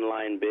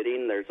online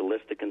bidding. There's a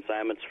list of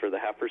consignments for the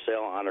heifer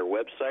sale on our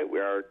website. We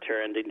are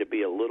trending to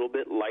be a little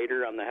bit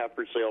lighter on the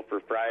heifer sale for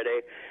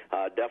Friday.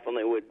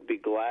 Definitely would be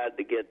glad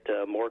to get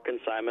more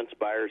consignments.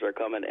 Buyers are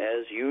coming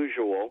as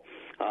usual.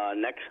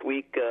 Next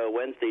week,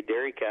 Wednesday,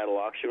 dairy cattle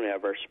auction. We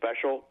have our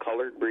special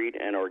colored breed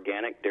and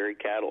organic dairy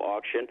cattle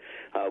auction.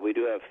 We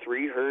do have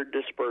 3 herd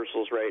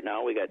dispersals right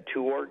now. We got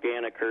 2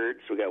 organic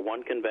herds. We got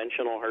 1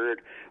 conventional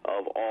herd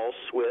of all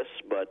Swiss,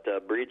 but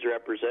breeds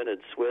represented: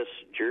 Swiss,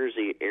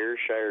 Jersey,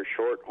 Ayrshire,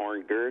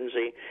 Shorthorn,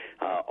 Guernsey,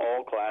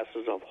 all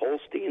classes of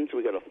Holsteins.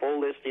 We got a full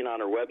listing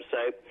on our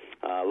website.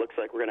 Looks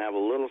like we're going to have a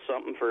little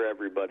something for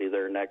everybody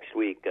there next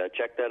week.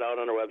 Check that out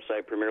on our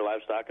website,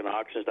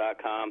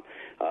 PremierLivestockAndAuctions.com.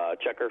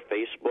 Check our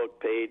Facebook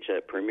page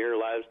at Premier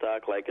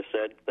Livestock. Like I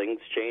said, things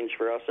change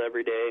for us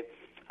every day.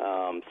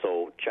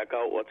 So check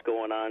out what's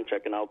going on,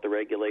 checking out the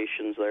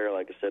regulations there.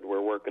 Like I said,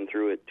 we're working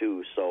through it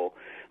too. So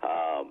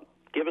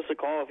give us a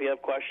call if you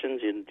have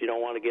questions. You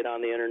don't want to get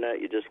on the internet.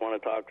 You just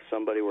want to talk to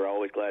somebody. We're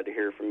always glad to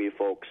hear from you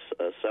folks.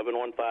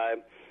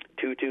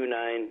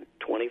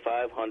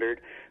 715-229-2500.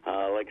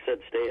 Like I said,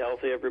 stay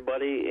healthy,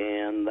 everybody,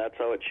 and that's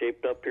how it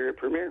shaped up here at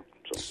Premier.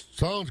 So.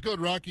 Sounds good,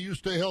 Rocky. You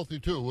stay healthy,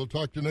 too. We'll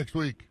talk to you next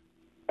week.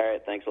 All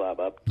right, thanks a lot,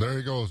 Bob. There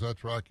he goes.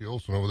 That's Rocky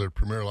Olson over there at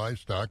Premier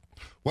Livestock.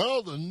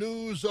 Well, the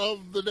news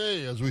of the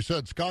day. As we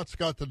said, Scott's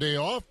got the day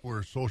off.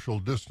 We're social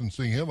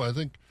distancing him. I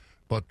think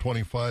about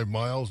 25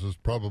 miles is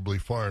probably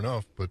far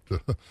enough. But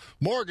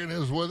Morgan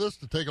is with us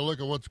to take a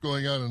look at what's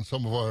going on in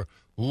some of our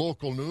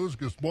local news.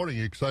 Good morning.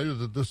 You excited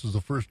that this is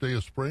the first day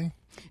of spring?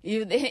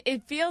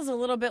 It feels a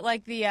little bit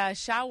like the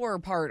shower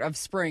part of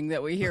spring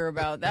that we hear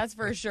about. That's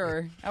for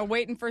sure. I'm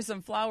waiting for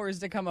some flowers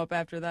to come up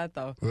after that,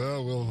 though.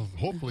 Well, we'll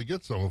hopefully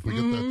get some if we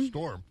get that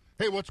storm.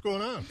 Hey, what's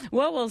going on?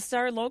 Well, we'll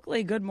start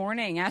locally. Good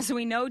morning. As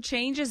we know,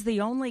 change is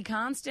the only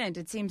constant.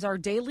 It seems our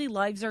daily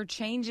lives are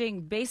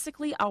changing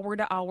basically hour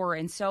to hour,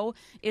 and so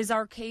is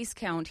our case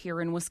count here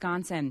in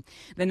Wisconsin.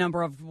 The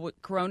number of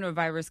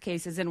coronavirus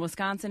cases in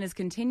Wisconsin is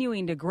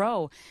continuing to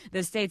grow.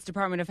 The state's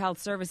Department of Health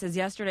Services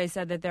yesterday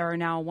said that there are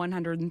now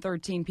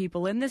 113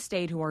 people in the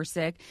state who are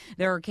sick.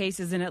 There are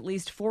cases in at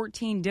least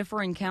 14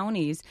 different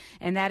counties,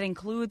 and that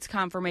includes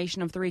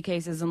confirmation of 3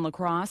 cases in La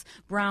Crosse.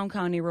 Brown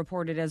County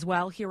reported as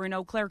well. Here in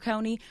Eau Claire County,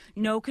 County,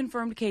 no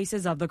confirmed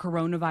cases of the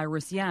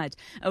coronavirus yet.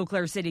 Eau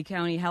Claire City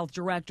County Health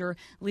Director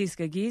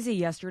Lisa Giese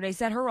yesterday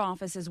said her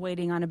office is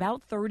waiting on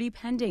about 30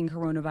 pending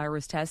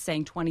coronavirus tests,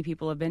 saying 20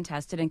 people have been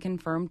tested and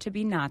confirmed to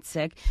be not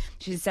sick.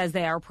 She says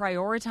they are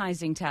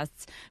prioritizing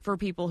tests for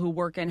people who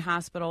work in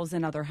hospitals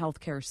and other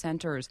healthcare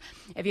centers.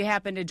 If you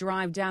happen to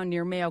drive down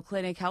near Mayo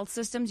Clinic Health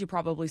Systems, you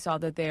probably saw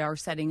that they are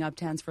setting up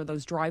tents for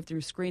those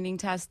drive-through screening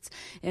tests,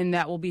 and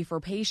that will be for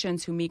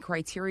patients who meet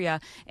criteria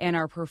and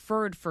are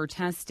preferred for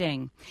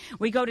testing.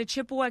 We go to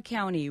Chippewa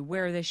County,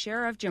 where the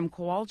sheriff, Jim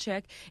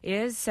Kowalczyk,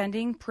 is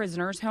sending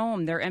prisoners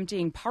home. They're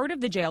emptying part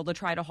of the jail to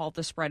try to halt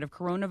the spread of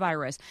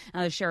coronavirus.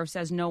 The sheriff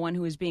says no one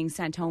who is being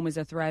sent home is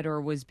a threat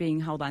or was being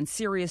held on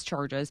serious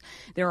charges.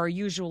 There are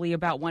usually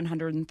about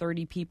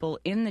 130 people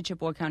in the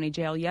Chippewa County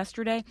Jail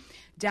yesterday,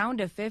 down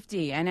to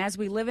 50. And as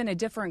we live in a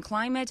different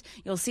climate,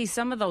 you'll see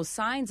some of those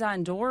signs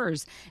on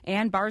doors.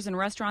 And bars and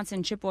restaurants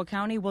in Chippewa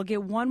County will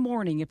get one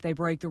warning if they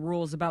break the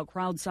rules about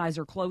crowd size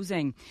or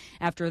closing.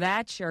 After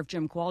that, Sheriff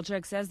Jim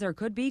Kowalczyk says there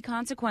could be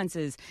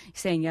consequences,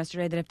 saying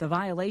yesterday that if the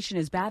violation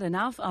is bad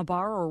enough, a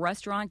bar or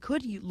restaurant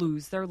could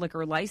lose their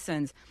liquor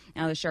license.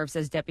 Now, the sheriff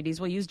says deputies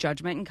will use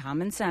judgment and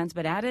common sense,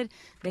 but added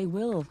they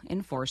will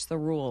enforce the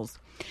rules.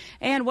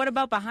 And what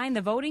about behind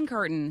the voting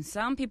curtain?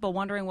 Some people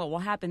wondering what will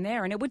happen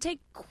there, and it would take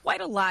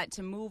quite a lot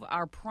to move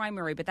our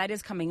primary, but that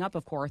is coming up,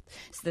 of course.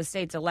 So the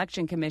state's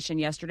election commission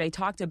yesterday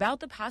talked about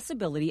the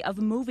possibility of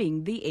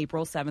moving the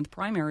April 7th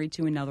primary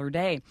to another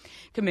day.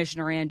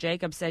 Commissioner Ann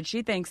Jacobs said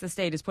she thinks the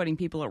state is putting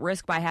people at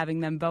risk by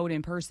having them vote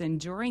in person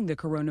during the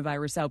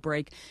coronavirus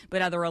outbreak,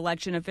 but other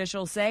election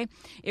officials say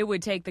it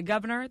would take the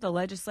governor, the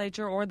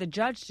legislature, or the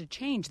judge to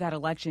change that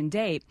election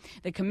date.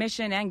 The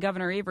commission and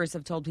Governor Evers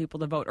have told people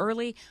to vote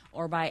early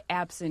or by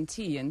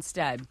absentee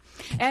instead.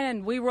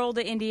 And we roll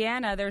to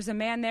Indiana. There's a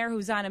man there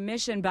who's on a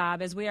mission,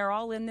 Bob, as we are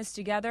all in this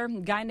together. A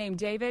guy named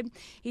David.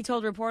 He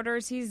told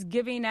reporters he's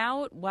giving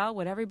out, well,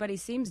 what everybody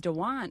seems to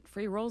want,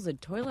 free rolls of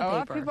toilet paper. A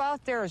lot of people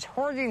out there is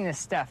hoarding this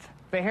stuff.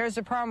 But here's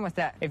the problem with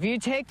that. If you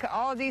take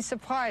all these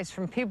supplies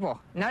from people,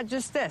 not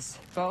just this,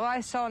 but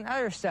Lysol and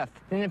other stuff,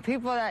 then the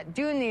people that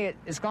do need it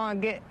is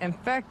going to get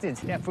infected.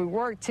 And if we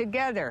work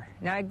together,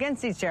 not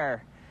against each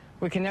other,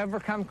 we can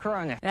overcome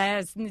corona.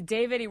 That's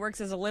David. He works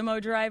as a limo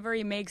driver.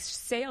 He makes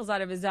sales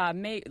out of his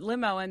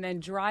limo and then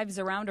drives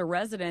around a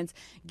residence,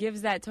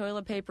 gives that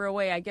toilet paper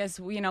away. I guess,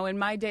 in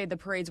my day, the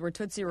parades were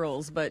Tootsie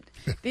Rolls, but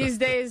these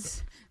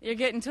days, you're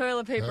getting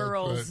toilet paper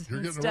rolls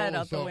instead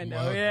out the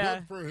window. Yeah.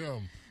 Good for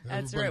him.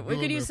 That's right. We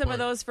could use some of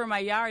those for my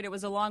yard. It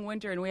was a long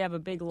winter, and we have a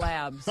big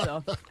lab.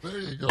 So there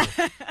you go.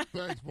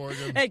 Thanks,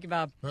 Morgan. Thank you,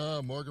 Bob.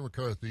 Morgan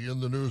McCarthy in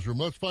the newsroom.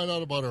 Let's find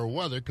out about our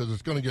weather because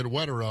it's going to get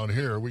wet around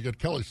here. We got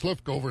Kelly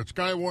Slifka over at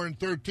Skywarn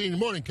 13. Good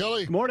morning,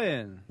 Kelly. Good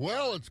morning.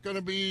 Well, it's going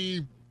to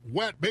be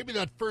wet. Maybe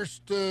that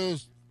first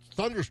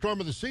thunderstorm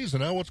of the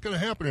season. What's going to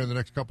happen here in the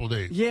next couple of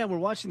days? Yeah, we're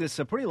watching this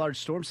pretty large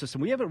storm system.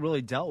 We haven't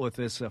really dealt with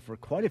this for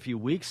quite a few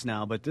weeks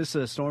now, but this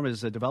storm is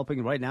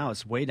developing right now.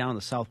 It's way down in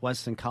the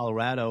southwest in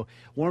Colorado.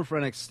 Warm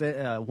front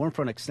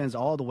extends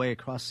all the way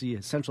across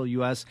the central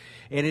U.S.,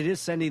 and it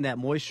is sending that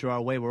moisture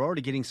our way. We're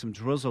already getting some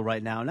drizzle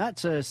right now. Not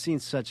seeing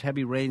such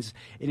heavy rains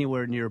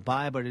anywhere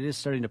nearby, but it is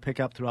starting to pick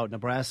up throughout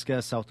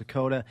Nebraska, South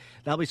Dakota.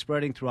 That'll be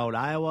spreading throughout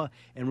Iowa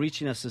and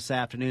reaching us this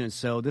afternoon.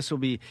 So this will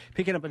be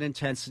picking up in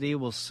intensity.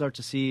 We'll start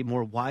to see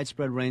more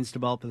widespread rains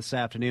develop this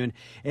afternoon,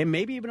 and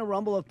maybe even a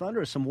rumble of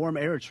thunder. Some warm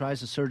air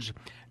tries to surge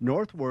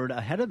northward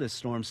ahead of this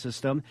storm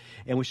system,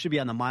 and we should be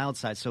on the mild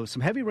side. So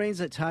some heavy rains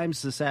at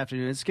times this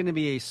afternoon. It's going to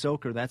be a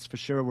soaker, that's for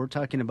sure. We're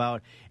talking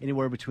about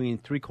anywhere between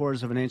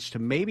 3/4 of an inch to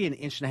maybe 1.5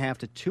 inches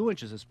to 2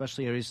 inches,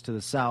 especially areas to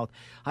the south.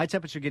 High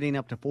temperature getting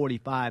up to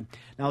 45.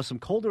 Now, some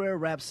colder air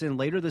wraps in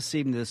later this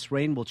evening. This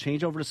rain will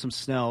change over to some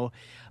snow.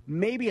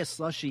 Maybe a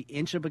slushy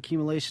inch of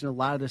accumulation. A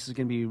lot of this is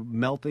going to be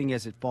melting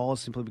as it falls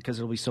simply because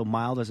it'll be so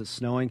mild as it's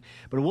snowing.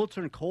 But it will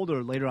turn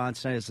colder later on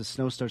tonight as the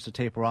snow starts to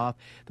taper off.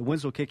 The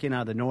winds will kick in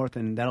out of the north,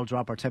 and that'll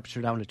drop our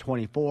temperature down to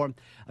 24.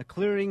 A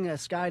clearing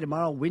sky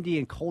tomorrow, windy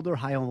and colder,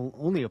 high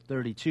only of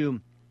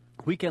 32.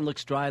 Weekend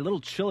looks dry, a little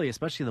chilly,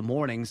 especially in the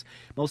mornings.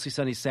 Mostly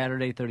sunny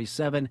Saturday,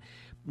 37.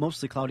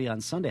 Mostly cloudy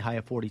on Sunday, high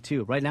of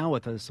 42. Right now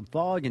with some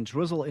fog and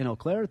drizzle in Eau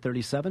Claire,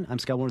 37. I'm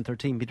Skywarn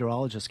 13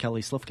 meteorologist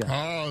Kelly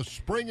Slifka.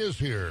 Spring is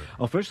here.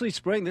 Officially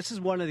spring. This is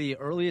one of the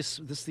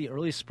earliest. This is the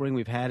earliest spring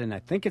we've had in, I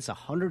think it's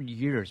 100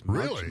 years.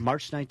 Really?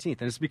 March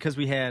 19th. And it's because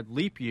we had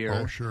leap year.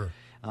 Oh, sure.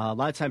 A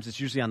lot of times it's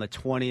usually on the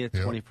 20th,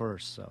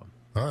 21st. So.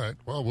 All right.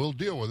 Well, we'll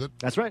deal with it.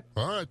 That's right.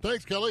 All right.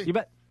 Thanks, Kelly. You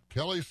bet.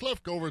 Kelly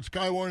Slifka over at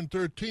Skywarn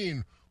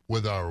 13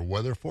 with our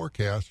weather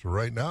forecast.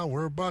 Right now,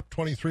 we're about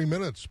 23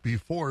 minutes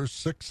before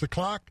 6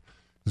 o'clock.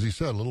 As he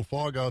said, a little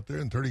fog out there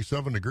and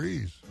 37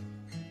 degrees.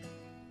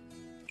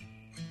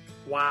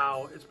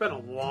 Wow, it's been a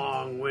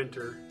long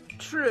winter.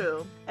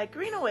 True. At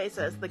Green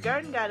Oasis, the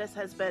Garden Goddess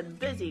has been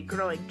busy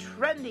growing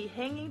trendy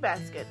hanging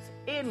baskets,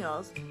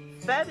 annuals,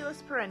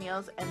 fabulous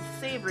perennials, and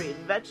savory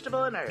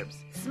vegetable and herbs.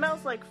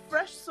 Smells like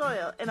fresh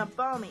soil in a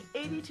balmy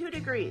 82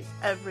 degrees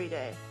every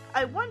day.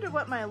 I wonder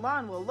what my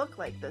lawn will look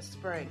like this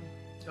spring.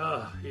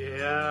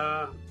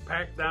 Yeah.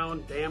 Packed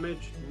down,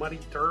 damaged, muddy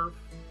turf,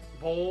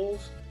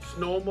 voles,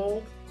 snow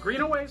mold.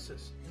 Green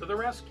Oasis to the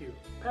rescue.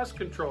 Pest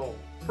control,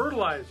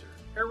 fertilizer,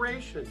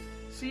 aeration,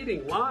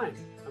 seeding, lime.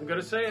 I'm going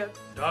to say it.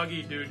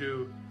 Doggy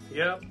doo-doo.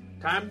 Yep.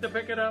 Time to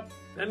pick it up.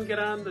 Then get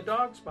on the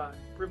Dog Spot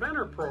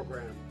Preventer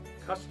program.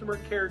 Customer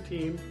care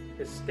team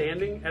is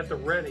standing at the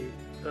ready.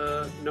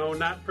 No,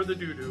 not for the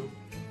doo-doo.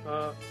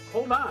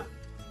 Hold on.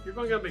 You're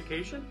going on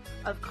vacation?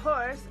 Of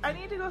course, I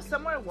need to go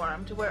somewhere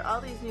warm to wear all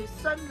these new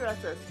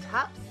sundresses,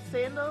 tops,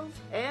 sandals,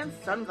 and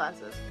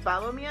sunglasses.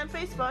 Follow me on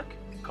Facebook.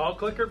 Call,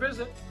 click, or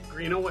visit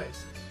Green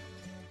Oasis.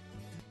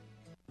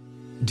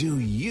 Do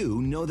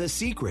you know the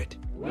secret?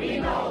 We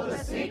know the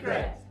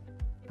secret.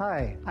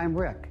 Hi, I'm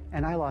Rick,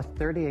 and I lost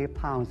 38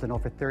 pounds and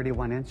over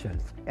 31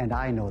 inches, and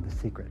I know the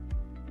secret.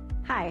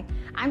 Hi,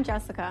 I'm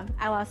Jessica.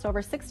 I lost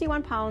over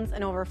 61 pounds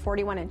and over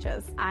 41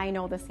 inches. I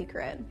know the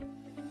secret.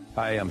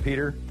 Hi, I'm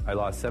Peter. I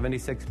lost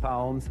 76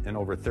 pounds and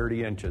over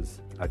 30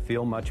 inches. I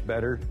feel much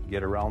better,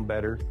 get around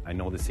better. I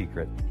know the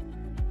secret.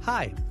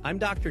 Hi, I'm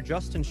Dr.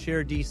 Justin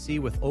Scher, DC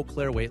with Eau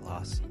Claire Weight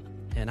Loss,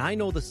 and I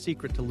know the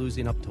secret to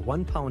losing up to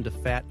 1 pound of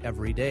fat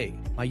every day.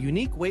 My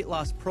unique weight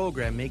loss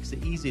program makes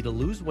it easy to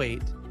lose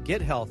weight,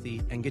 get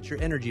healthy, and get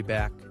your energy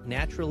back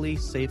naturally,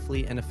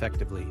 safely, and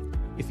effectively.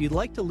 If you'd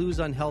like to lose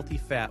unhealthy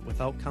fat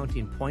without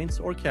counting points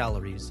or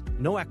calories,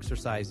 no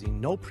exercising,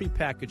 no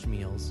prepackaged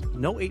meals,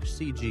 no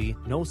HCG,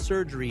 no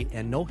surgery,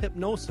 and no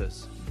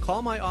hypnosis,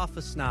 call my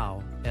office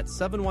now at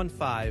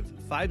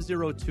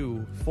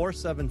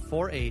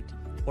 715-502-4748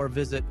 or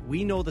visit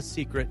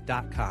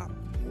WeKnowTheSecret.com.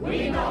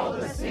 We know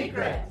the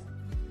secret.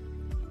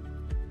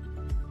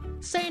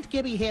 St.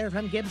 Gibby here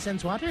from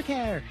Gibson's Water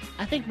Care.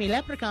 I think me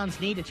leprechauns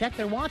need to check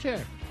their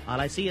water.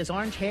 All I see is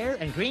orange hair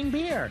and green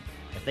beer.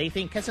 If they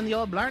think kissing the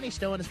old Blarney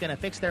Stone is going to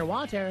fix their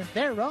water,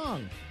 they're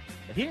wrong.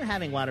 If you're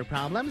having water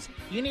problems,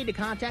 you need to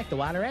contact the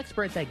water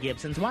experts at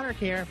Gibson's Water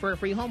Care for a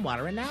free home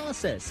water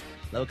analysis.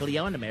 Locally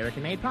owned,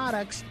 American-made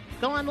products.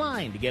 Go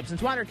online to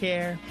Gibson's Water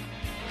Care.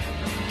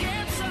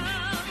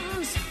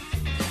 Gibson's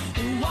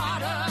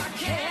Water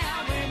Care.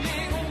 We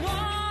make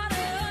water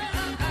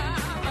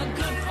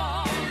good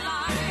for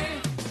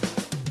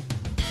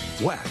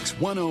life. Wax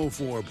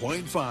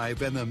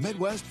 104.5 and the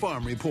Midwest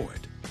Farm Report.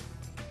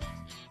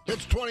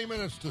 It's 20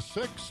 minutes to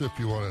 6 if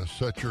you want to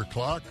set your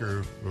clock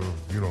or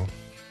get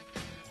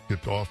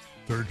off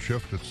third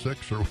shift at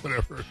 6 or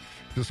whatever.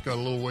 Just got a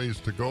little ways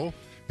to go.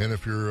 And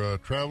if you're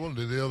traveling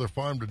to the other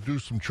farm to do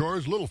some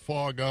chores, little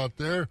fog out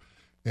there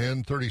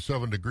and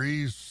 37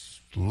 degrees.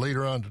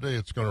 Later on today,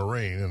 it's going to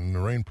rain,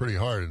 and rain pretty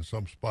hard in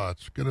some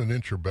spots. Get an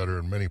inch or better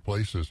in many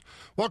places.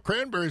 Well,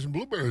 cranberries and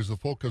blueberries are the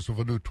focus of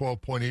a new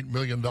 $12.8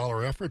 million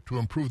effort to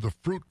improve the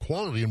fruit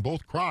quality in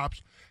both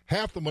crops.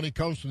 Half the money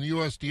comes from the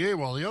USDA,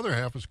 while the other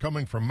half is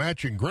coming from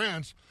matching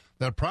grants.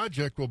 That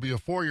project will be a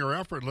 4-year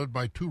effort led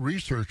by 2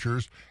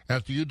 researchers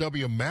at the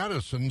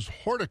UW-Madison's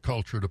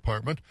Horticulture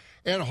Department.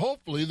 And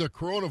hopefully the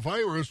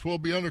coronavirus will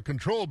be under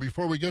control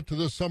before we get to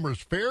this summer's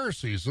fair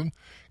season.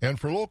 And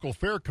for local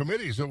fair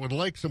committees that would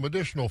like some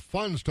additional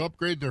funds to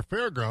upgrade their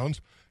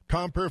fairgrounds,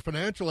 Compare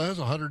Financial has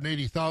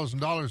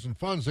 $180,000 in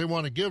funds they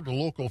want to give to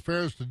local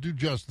fairs to do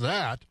just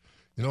that.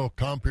 You know,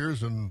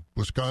 Compere's in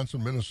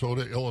Wisconsin,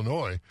 Minnesota,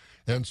 Illinois.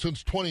 And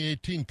since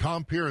 2018,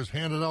 Compere has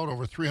handed out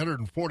over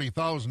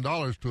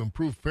 $340,000 to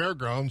improve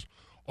fairgrounds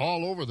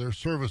all over their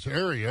service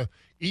area.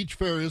 Each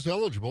fair is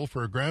eligible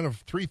for a grant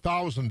of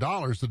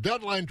 $3,000. The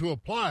deadline to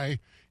apply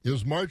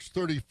is March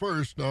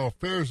 31st. Now,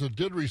 fairs that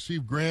did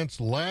receive grants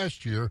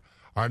last year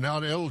are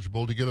now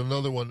eligible to get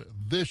another one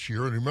this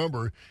year. And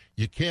remember,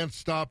 you can't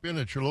stop in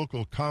at your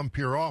local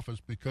Compere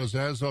office because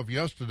as of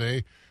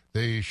yesterday,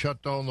 they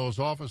shut down those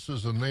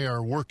offices, and they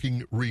are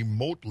working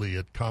remotely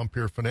at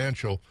Compere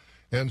Financial.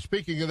 And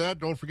speaking of that,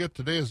 don't forget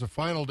today is the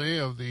final day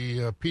of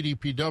the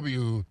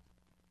PDPW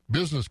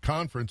Business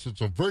Conference.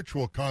 It's a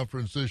virtual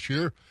conference this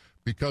year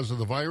because of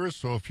the virus.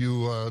 So if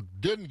you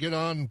didn't get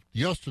on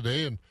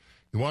yesterday and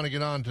you want to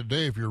get on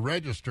today, if you're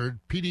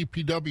registered,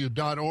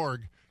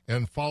 pdpw.org,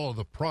 and follow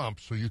the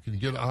prompts so you can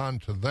get on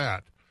to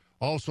that.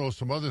 Also,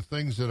 some other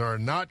things that are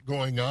not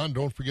going on.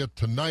 Don't forget,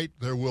 tonight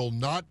there will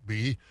not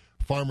be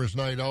Farmers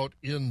Night Out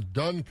in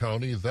Dunn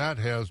County. That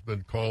has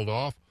been called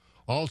off.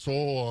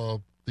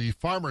 Also, the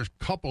Farmers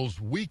Couples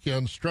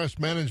Weekend, Stress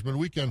Management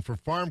Weekend for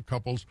farm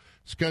couples,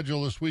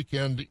 scheduled this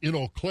weekend in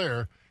Eau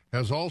Claire,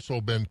 has also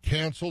been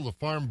canceled. The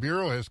Farm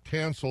Bureau has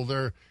canceled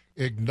their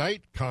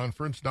Ignite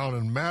Conference down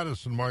in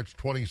Madison, March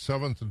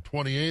 27th and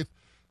 28th.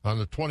 On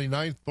the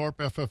 29th, Thorpe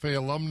FFA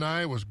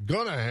alumni was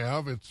going to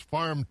have its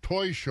Farm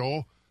Toy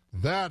Show.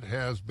 That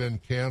has been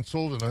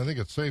canceled, and I think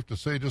it's safe to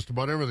say just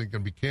about everything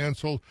can be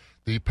canceled.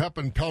 The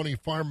Pepin County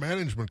Farm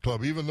Management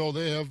Club, even though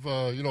they have,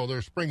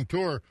 their spring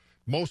tour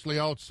mostly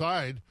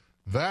outside,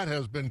 that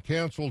has been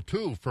canceled,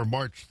 too, for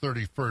March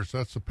 31st.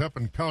 That's the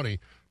Pepin County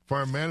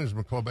Farm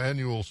Management Club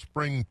annual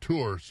spring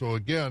tour. So,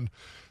 again,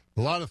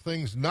 A lot of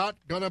things not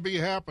going to be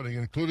happening,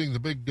 including the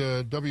big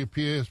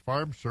WPA's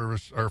Farm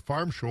Service or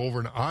Farm Show over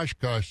in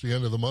Oshkosh the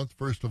end of the month,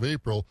 1st of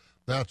April.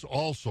 That's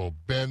also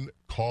been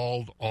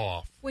called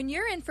off. When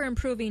you're in for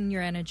improving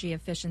your energy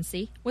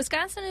efficiency,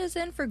 Wisconsin is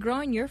in for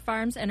growing your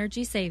farm's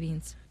energy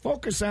savings.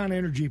 Focus on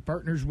Energy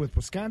partners with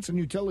Wisconsin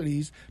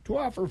Utilities to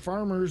offer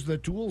farmers the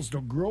tools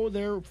to grow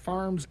their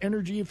farm's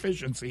energy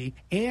efficiency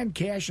and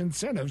cash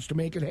incentives to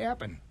make it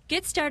happen.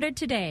 Get started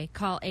today.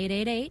 Call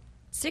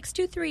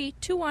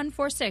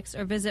 888-623-2146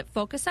 or visit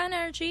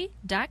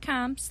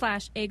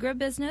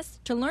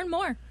focusonenergy.com/agribusiness to learn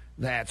more.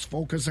 That's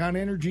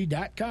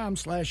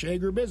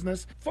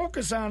focusonenergy.com/agribusiness.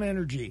 Focus on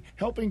Energy,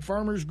 helping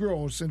farmers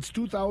grow since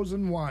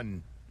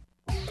 2001.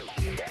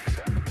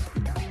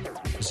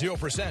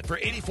 0% for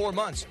 84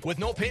 months with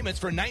no payments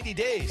for 90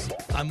 days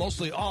on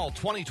mostly all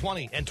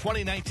 2020 and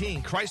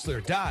 2019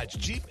 Chrysler, Dodge,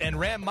 Jeep, and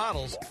Ram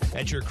models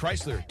at your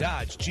Chrysler,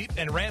 Dodge, Jeep,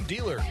 and Ram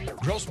dealer.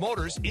 Gross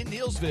Motors in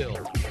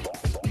Neillsville.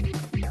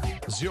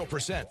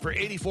 0% for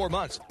 84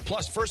 months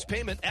plus first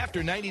payment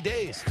after 90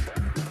 days.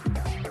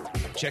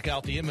 Check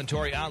out the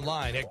inventory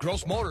online at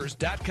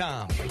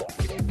grossmotors.com.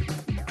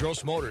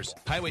 Gross Motors,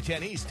 Highway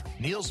 10 East,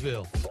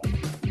 Neillsville.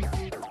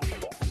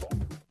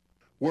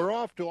 We're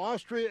off to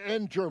Austria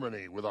and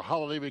Germany with a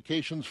holiday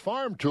vacations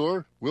farm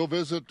tour. We'll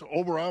visit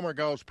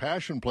Oberammergau's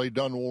Passion Play,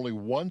 done only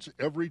once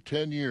every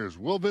 10 years.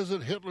 We'll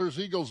visit Hitler's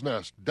Eagle's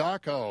Nest,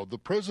 Dachau, the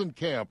prison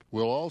camp.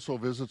 We'll also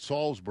visit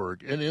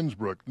Salzburg and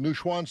Innsbruck,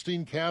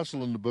 Neuschwanstein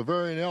Castle in the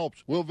Bavarian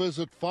Alps. We'll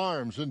visit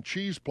farms and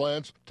cheese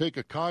plants, take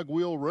a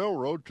cogwheel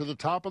railroad to the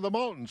top of the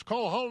mountains.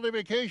 Call Holiday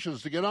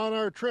Vacations to get on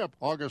our trip,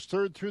 August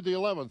 3rd through the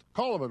 11th.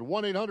 Call them at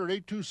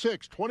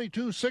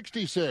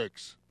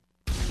 1-800-826-2266.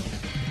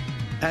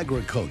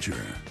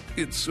 Agriculture.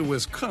 It's a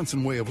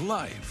Wisconsin way of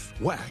life.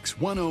 Wax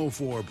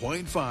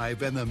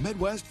 104.5 and the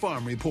Midwest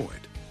Farm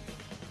Report.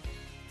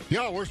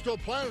 Yeah, we're still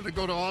planning to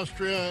go to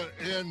Austria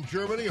and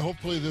Germany.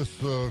 Hopefully this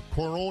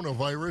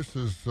coronavirus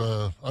is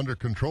under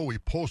control. We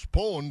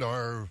postponed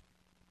our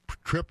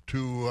trip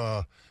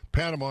to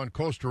Panama and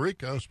Costa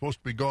Rica. It's supposed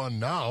to be gone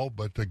now,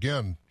 but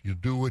again, you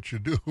do what you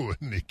do,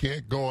 and you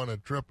can't go on a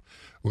trip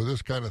with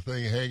this kind of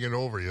thing hanging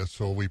over you.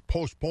 So we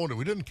postponed it.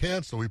 We didn't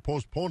cancel. We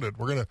postponed it.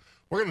 We're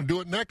gonna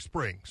do it next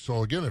spring.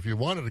 So again, if you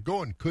wanted to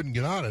go and couldn't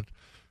get on it,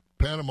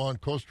 Panama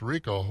and Costa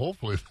Rica,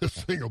 hopefully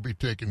this thing will be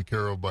taken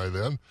care of by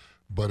then.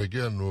 But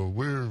again,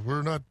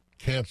 we're not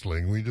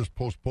canceling. We just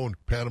postponed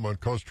Panama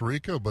and Costa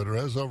Rica. But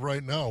as of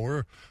right now,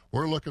 we're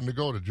looking to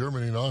go to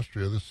Germany and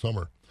Austria this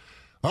summer.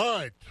 All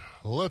right,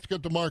 let's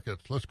get to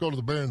markets. Let's go to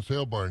the Bear and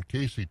Sale Barn.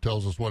 Casey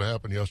tells us what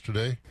happened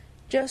yesterday.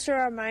 Just a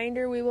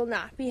reminder, we will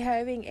not be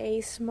having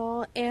a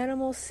small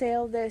animal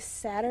sale this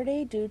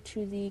Saturday due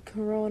to the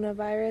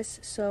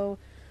coronavirus. So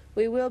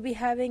we will be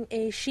having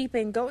a sheep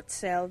and goat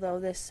sale, though,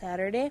 this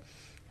Saturday.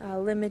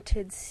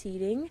 Limited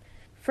seating.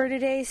 For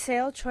today's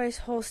sale, choice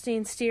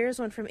Holstein steers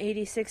went from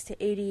 86 to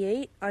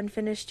 88.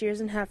 Unfinished steers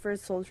and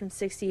heifers sold from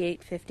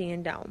 68.50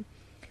 and down.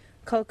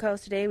 Cull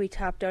cows today, we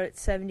topped out at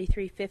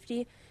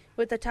 73.50.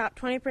 With the top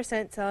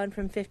 20% selling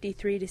from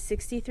 53 to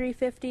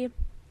 63.50,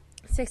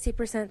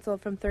 60%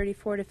 sold from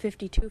 34 to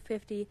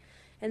 52.50,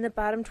 and the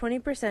bottom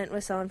 20%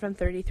 was selling from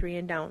 33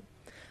 and down.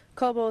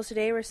 Cull bulls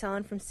today were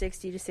selling from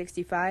 60 to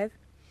 65.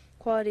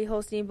 Quality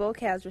Holstein bull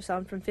calves were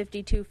selling from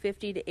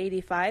 52.50 to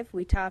 85.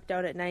 We topped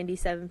out at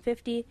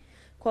 97.50.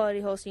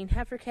 Quality Holstein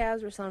heifer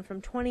calves were selling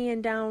from 20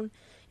 and down,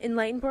 and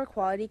light and poor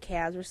quality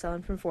calves were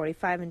selling from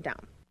 45 and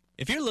down.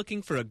 If you're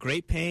looking for a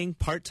great-paying,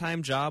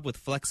 part-time job with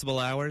flexible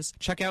hours,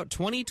 check out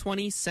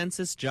 2020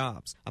 Census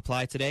Jobs.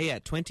 Apply today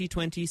at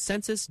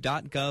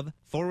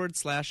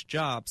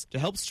 2020census.gov/jobs to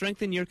help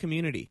strengthen your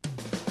community.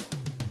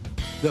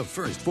 The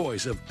first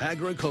voice of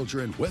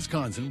agriculture in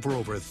Wisconsin for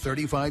over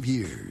 35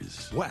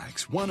 years.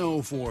 Wax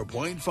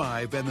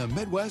 104.5 and the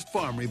Midwest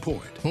Farm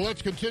Report. Well,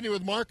 let's continue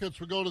with markets.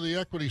 We go to the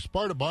Equity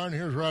Sparta Barn.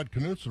 Here's Rod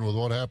Knutson with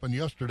what happened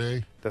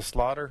yesterday. The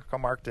slaughter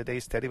market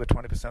today steady with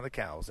 20% of the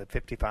cows at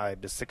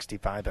 55 to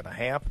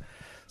 65.5.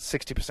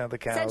 60% of the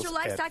cows Central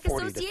at Livestock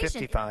 40 to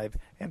Association. 55,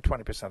 and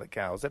 20% of the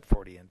cows at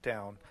 40 and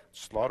down.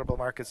 Slaughterable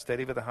market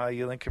steady with the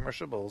high-yielding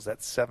commercial bulls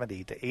at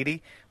 70 to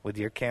 80, with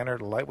your canner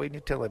lightweight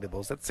utility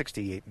bulls at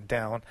 68 and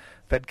down.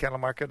 Fed cattle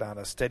market on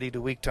a steady to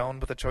weak tone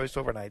with a choice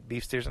overnight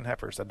beef steers and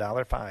heifers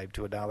 $1.05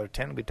 to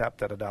 $1.10. We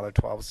topped at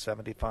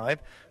 $1.12.75.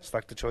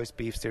 Select the choice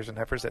beef steers and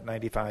heifers at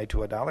 $95 to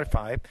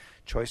 $1.05.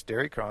 Choice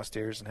dairy cross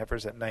steers and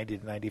heifers at $90 to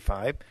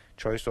 $95.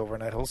 Choice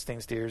overnight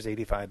Holstein steers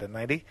 $85 to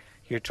 $90.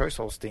 Your choice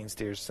Holstein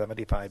steers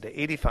 $75 to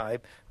 $85,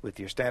 with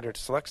your standard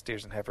select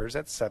steers and heifers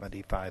at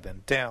 $75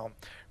 and down.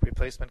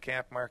 Replacement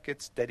calf market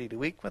steady to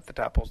weak with the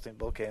top Holstein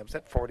bull calves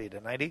at $40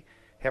 to $90,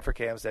 heifer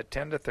calves at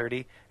 $10 to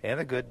 $30, and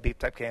the good beef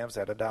type calves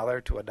at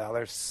 $1 to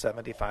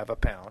 $1.75 a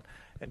pound.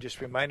 And just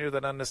a reminder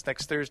that on this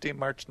next Thursday,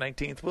 March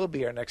 19th, will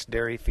be our next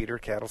dairy feeder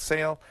cattle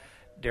sale.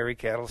 Dairy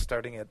cattle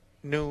starting at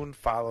noon,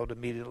 followed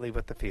immediately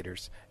with the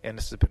feeders. And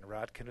this has been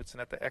Rod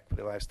Knutson at the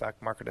Equity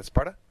Livestock Market at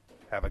Sparta.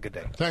 Have a good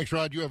day. Thanks,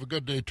 Rod. You have a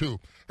good day, too.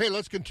 Hey,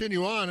 let's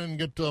continue on and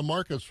get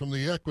markets from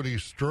the Equity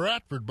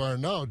Stratford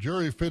Barn now.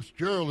 Jerry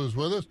Fitzgerald is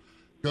with us.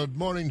 Good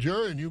morning,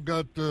 Jerry, and you've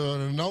got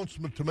an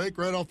announcement to make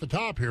right off the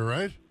top here,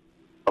 right?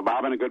 Well,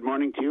 Bob, and a good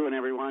morning to you and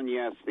everyone.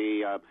 Yes,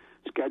 the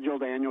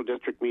scheduled annual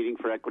district meeting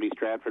for Equity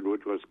Stratford,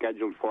 which was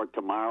scheduled for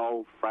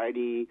tomorrow,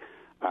 Friday,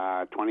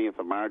 20th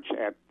of March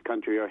at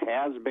Country Air,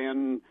 has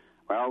been,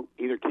 well,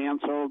 either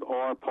canceled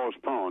or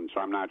postponed,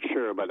 so I'm not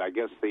sure. But I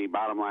guess the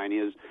bottom line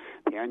is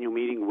the annual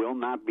meeting will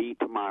not be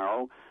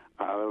tomorrow,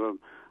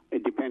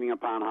 depending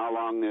upon how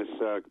long this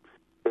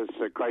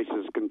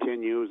crisis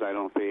continues. I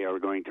don't know if they are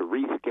going to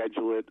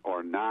reschedule it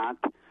or not.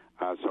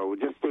 So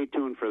just stay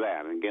tuned for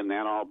that. And again,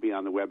 that'll all be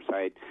on the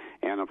website.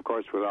 And, of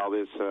course, with all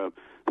this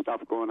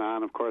stuff going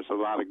on, of course, a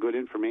lot of good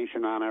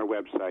information on our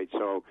website.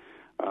 So,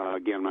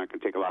 again, I'm not going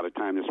to take a lot of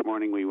time this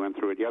morning. We went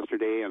through it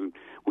yesterday, and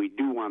we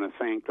do want to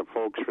thank the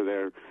folks for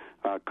their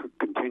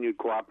continued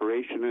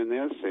cooperation in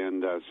this.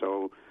 And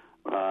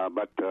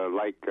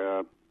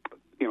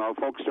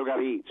folks still got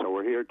to eat. So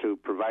we're here to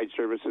provide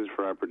services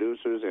for our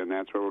producers, and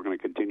that's what we're going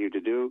to continue to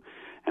do.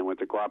 And with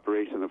the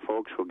cooperation of the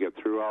folks, we'll get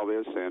through all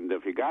this. And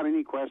if you got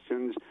any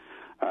questions,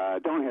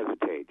 don't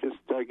hesitate. Just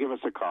give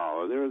us a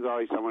call. There is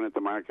always someone at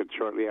the market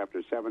shortly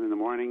after 7 in the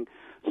morning.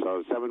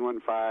 So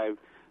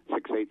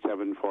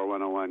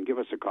 715-687-4101. Give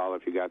us a call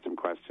if you got some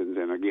questions.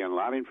 And, again, a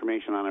lot of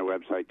information on our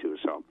website, too.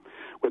 So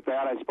with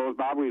that, I suppose,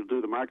 Bob, we'll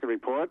do the market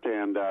report.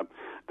 And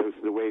this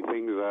is the way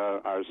things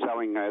are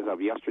selling as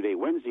of yesterday,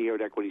 Wednesday, here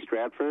at Equity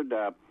Stratford.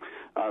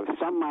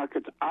 Some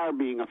markets are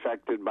being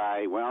affected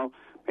by, well,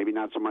 maybe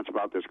not so much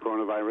about this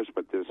coronavirus,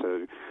 but this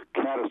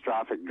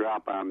catastrophic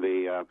drop on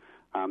the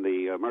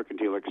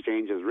mercantile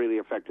exchange has really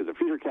affected the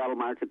feeder cattle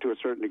market to a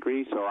certain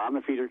degree. So on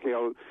the feeder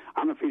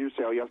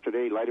sale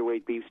yesterday, lighter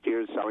weight beef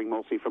steers selling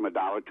mostly from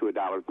 $1 to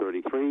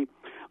 $1.33.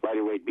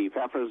 Lighter weight beef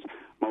heifers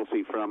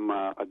mostly from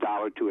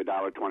 $1 to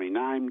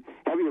 $1.29.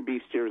 Heavier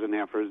beef steers and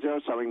heifers,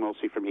 they're selling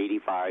mostly from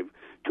 $85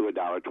 to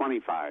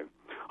 $1.25.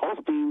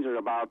 Holsteins are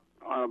about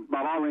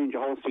all range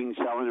of Holsteins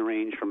sell in a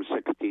range from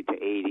 60 to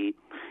 80.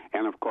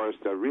 And, of course,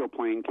 the real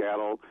plain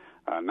cattle,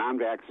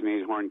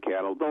 non-vaccinated horn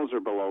cattle, those are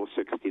below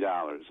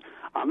 $60.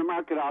 On the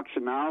market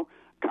auction now,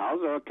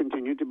 cows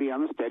continue to be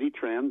on a steady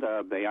trend.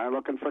 They are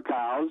looking for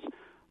cows.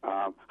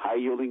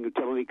 High-yielding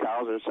utility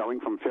cows are selling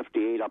from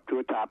 58 up to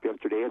a top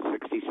yesterday at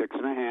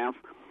 66.5.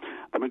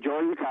 The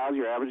majority of the cows,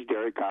 your average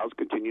dairy cows,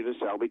 continue to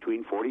sell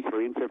between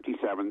 43 and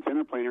 57.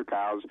 Thinner, plainer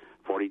cows,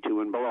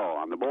 42 and below.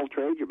 On the bull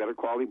trade, your better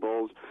quality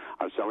bulls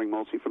are selling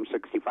mostly from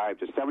 65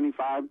 to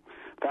 75.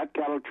 Fat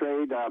cattle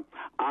trade are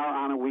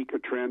on a weaker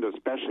trend,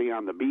 especially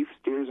on the beef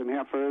steers and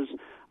heifers.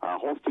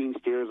 Holstein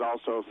steers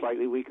also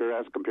slightly weaker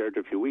as compared to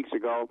a few weeks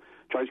ago.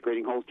 Choice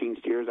grading Holstein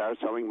steers are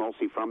selling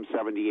mostly from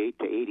 78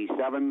 to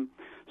 87.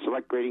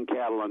 Select grading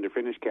cattle under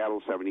finished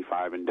cattle,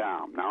 75 and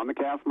down. Now, in the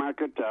calf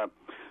market, of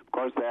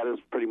course, that is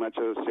pretty much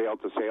a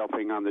sale-to-sale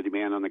thing on the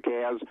demand on the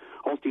calves.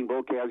 Holstein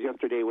bull calves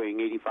yesterday weighing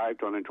 85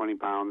 to 120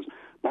 pounds,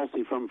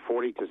 mostly from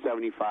 40 to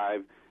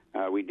 75.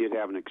 We did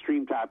have an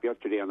extreme top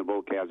yesterday on the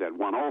bull calves at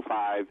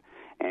 105,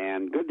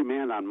 and good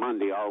demand on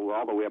Monday,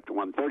 all the way up to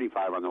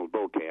 135 on those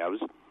bull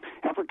calves.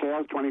 Heifer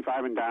calves,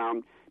 25 and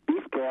down.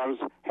 Beef calves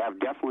have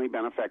definitely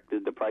been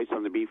affected. The price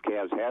on the beef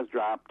calves has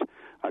dropped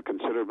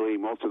considerably.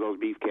 Most of those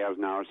beef calves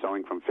now are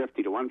selling from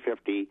 50 to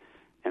 150,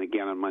 and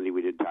again on Monday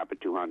we did top at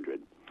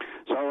 200.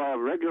 So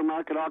regular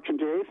market auction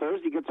today.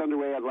 Thursday gets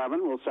underway at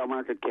 11. We'll sell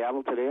market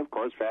cattle today, of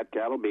course, fat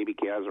cattle, baby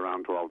calves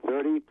around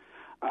 12:30.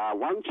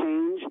 One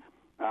change.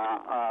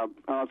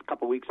 It's a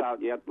couple weeks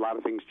out yet. A lot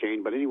of things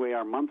change. But anyway,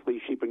 our monthly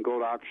sheep and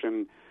goat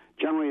auction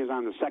generally is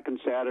on the second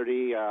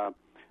Saturday.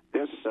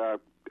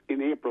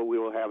 In April, we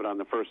will have it on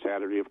the first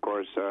Saturday. Of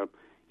course,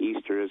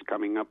 Easter is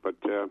coming up, but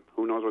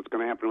who knows what's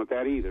going to happen with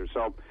that either.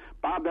 So,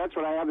 Bob, that's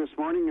what I have this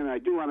morning. And I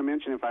do want to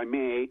mention, if I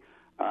may,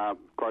 of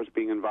course,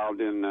 being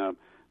involved in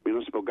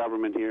municipal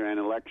government here and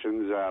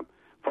elections,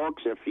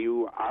 folks, if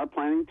you are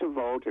planning to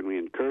vote, and we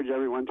encourage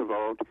everyone to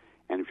vote,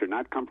 and if you're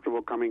not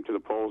comfortable coming to the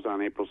polls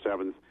on April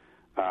 7th,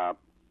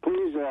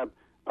 please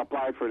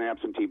apply for an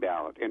absentee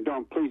ballot. And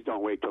please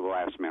don't wait till the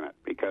last minute,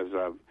 because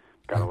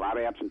got a lot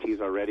of absentees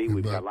already.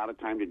 We've got a lot of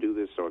time to do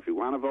this. So if you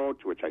want to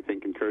vote, which I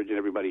think encouraging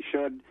everybody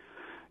should,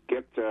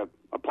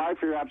 apply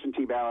for your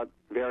absentee ballot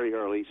very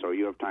early so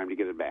you have time to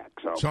get it back.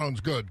 So sounds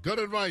good. Good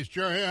advice,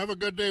 Jerry. Have a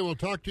good day. We'll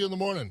talk to you in the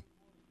morning.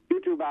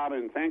 You too, Bob,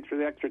 and thanks for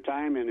the extra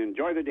time, and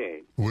enjoy the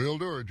day. We'll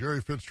do it.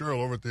 Jerry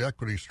Fitzgerald over at the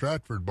Equity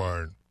Stratford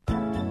Barn.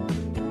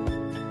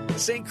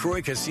 St.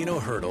 Croix Casino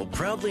Hurdle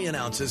proudly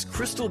announces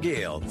Crystal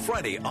Gale,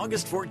 Friday,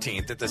 August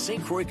 14th at the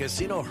St. Croix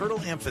Casino Hurdle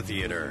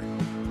Amphitheater.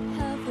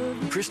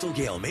 Crystal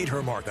Gale made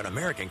her mark on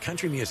American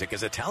country music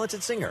as a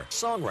talented singer,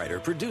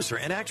 songwriter, producer,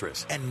 and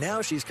actress. And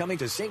now she's coming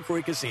to St.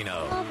 Croix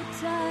Casino.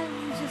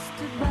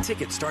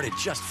 Tickets start at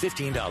just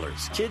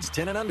 $15. Kids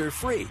 10 and under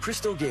free.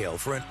 Crystal Gale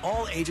for an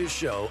all-ages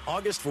show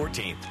August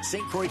 14th.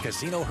 St. Croix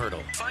Casino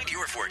Hurdle. Find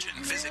your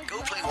fortune. Visit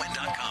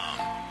GoPlayWin.com.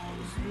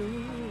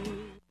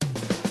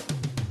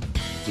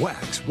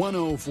 Wax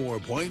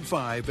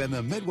 104.5 and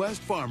the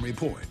Midwest Farm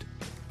Report.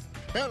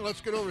 And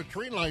let's get over to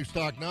Treen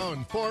Livestock now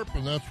in Thorpe,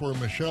 and that's where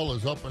Michelle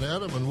is up and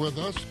at 'em and with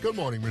us. Good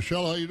morning,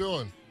 Michelle. How you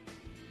doing?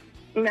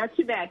 Not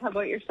too bad. How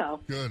about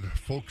yourself? Good.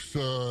 Folks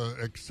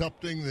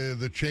accepting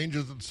the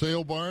changes at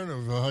Sale Barn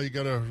of how you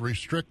got to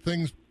restrict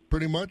things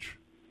pretty much?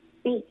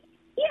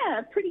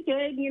 Yeah, pretty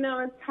good. You know,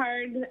 it's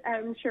hard.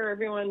 I'm sure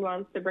everyone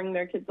wants to bring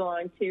their kids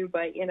along too,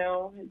 but, you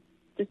know, it's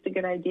just a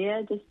good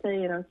idea just to,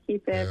 you know,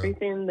 keep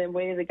everything the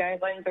way the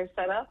guidelines are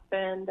set up.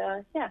 And,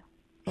 yeah.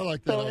 I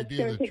like that so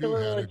idea it's going to that take a you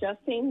little had.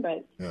 adjusting,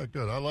 but Yeah,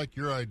 good. I like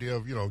your idea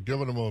of, you know,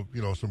 giving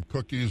them some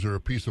cookies or a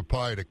piece of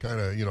pie to kind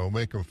of, you know,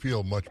 make them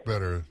feel much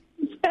better.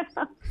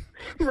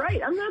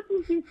 right. I'm not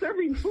supposed to be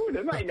serving food,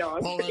 am I? No,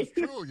 I'm Well, that's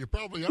true. You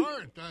probably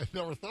aren't. I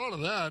never thought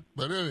of that.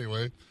 But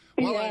anyway.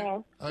 Well, yeah.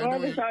 I know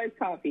there's always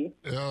coffee.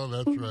 Yeah,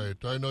 that's right.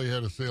 I know you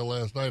had a sale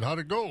last night. How'd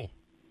it go?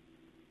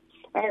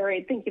 All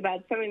right, thank you,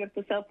 Bob. Summing up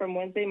the sale from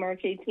Wednesday,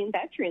 March 18th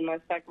at Tree and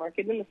Livestock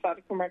Market in the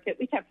Slaughter Market,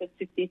 we tapped at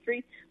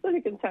 63 with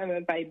a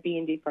consignment by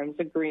B&D Farms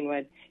of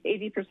Greenwood.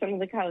 80% of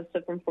the cows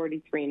sold from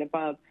 43 and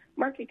above.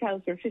 Market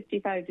cows were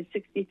 55 to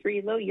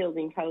 63,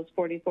 low-yielding cows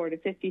 44 to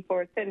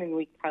 54, thin and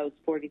weak cows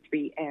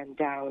 43 and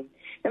down.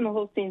 In the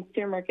Holstein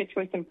steer market,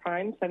 choice and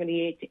prime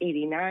 78 to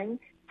 89.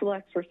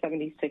 Selects were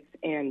 76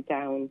 and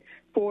down.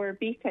 For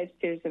beef type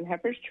steers and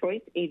heifers,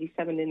 choice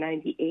 87 to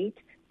 98.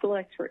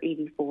 Selects were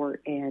 84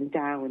 and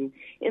down.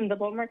 In the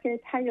bull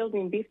market,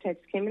 high-yielding beef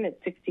types came in at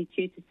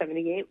 62 to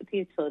 78, with the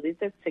utilities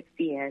at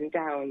 60 and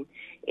down.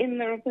 In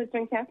the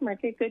replacement calf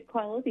market, good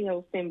quality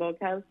Holstein bull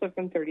cows sold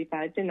from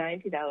 $35 to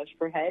 $90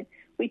 per head.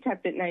 We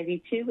tapped at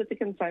 92 with the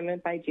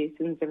consignment by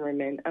Jason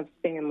Zimmerman of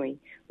Stanley.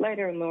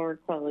 Lighter and lower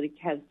quality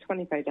calves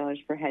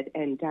 $25 per head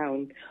and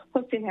down.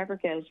 Holstein heifer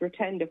calves were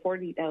 $10 to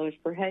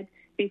 $40 per head.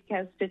 Beef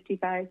calves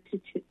 $55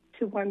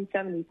 to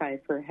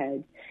 $175 per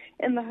head.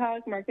 In the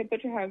hog market,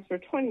 butcher hogs were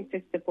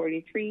 26 to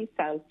 43,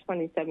 sows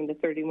 27 to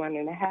 31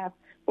 and a half,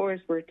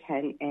 boars were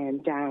 10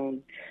 and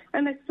down.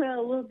 Our next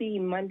sale will be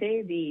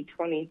Monday, the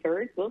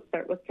 23rd. We'll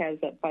start with calves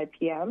at 5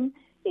 p.m.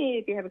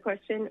 If you have a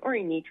question or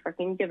you need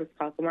trucking, give us a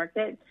call at the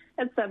market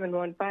at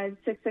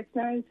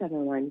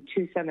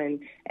 715-669-7127.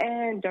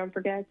 And don't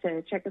forget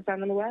to check us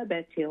out on the web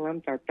at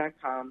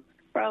tlmtarp.com.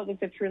 For all the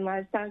Fisher and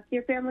Livestock,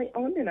 your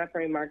family-owned and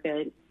operating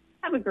market.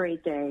 Have a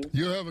great day.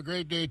 You have a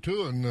great day,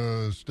 too,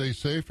 and stay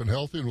safe and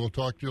healthy, and we'll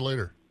talk to you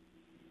later.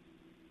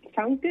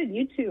 Sounds good.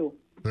 You too.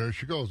 There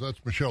she goes.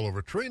 That's Michelle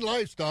over Train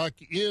Livestock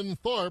in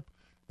Thorpe.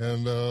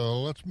 And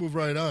let's move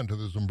right on to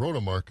the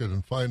Zumbrota market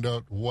and find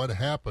out what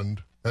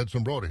happened at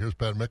Zumbrota. Here's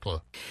Pat Mikla.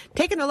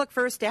 Taking a look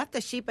first at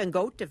the sheep and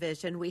goat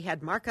division, we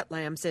had market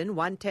lambs in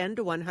 110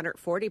 to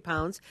 140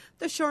 pounds.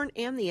 The shorn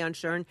and the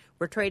unshorn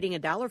were trading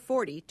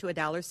 $1.40 to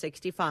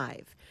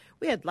 $1.65.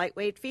 We had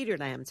lightweight feeder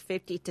lambs,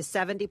 50 to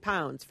 70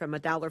 pounds, from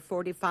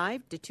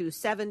 $1.45 to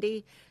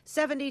 $2.70.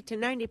 70 to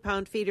 90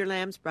 pound feeder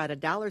lambs brought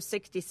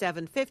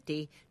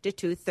 $1.6750 to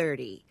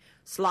 $2.30.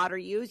 Slaughter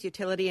ewes,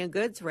 utility and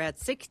goods were at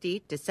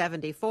 60 to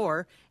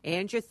 74,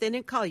 and your thin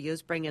and cull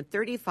ewes bringing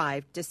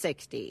 35 to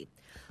 60.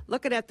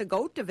 Looking at the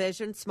goat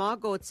division, small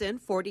goats in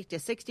 40 to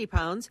 60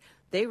 pounds,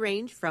 they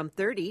range from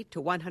 $30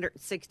 to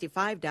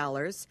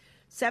 $165.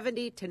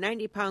 70 to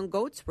 90 pound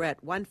goats were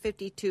at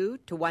 $152 to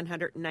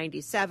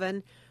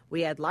 $197.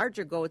 We had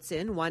larger goats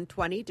in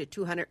 120 to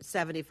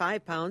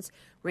 275 pounds,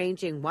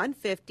 ranging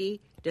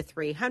 $150 to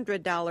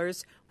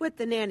 $300, with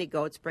the nanny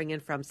goats bringing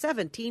from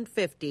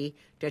 $1,750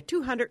 to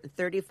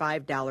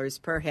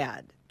 $235 per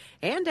head.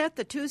 And at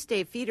the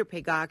Tuesday feeder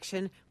pig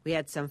auction, we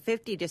had some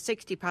 50 to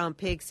 60 pound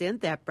pigs in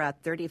that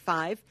brought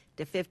 $35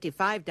 to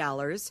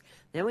 $55.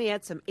 Then we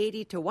had some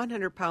 80 to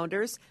 100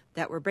 pounders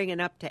that were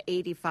bringing up to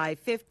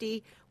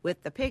 $85.50,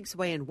 with the pigs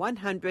weighing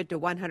 100 to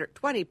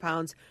 120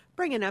 pounds,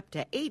 bringing up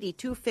to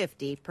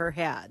 $82.50 per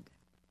head.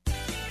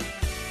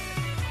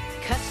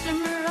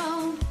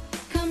 Customer-owned,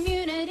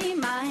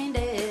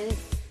 community-minded,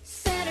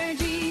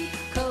 Synergy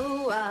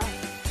Co-op.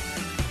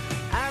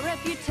 Our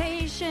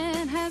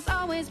reputation has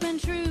always been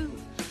true.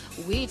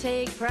 We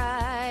take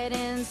pride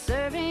in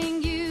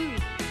serving you.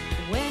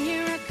 When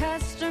you're a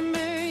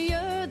customer,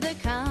 you're the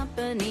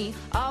company,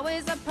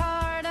 always a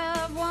part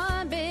of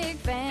one big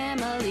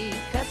family.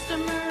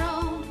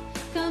 Customer-owned,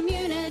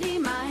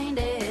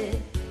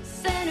 community-minded,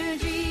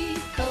 Synergy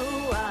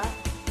Co-op.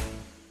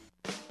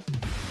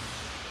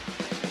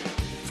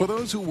 For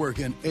those who work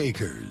in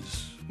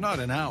acres, not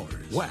in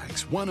hours,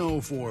 Wax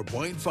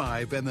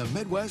 104.5 and the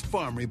Midwest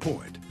Farm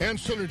Report. And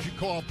Synergy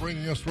Co-op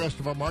bringing us the rest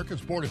of our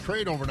markets. Board of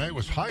Trade overnight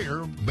was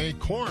higher. May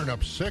corn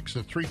up 6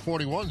 at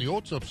 341. The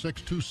oats up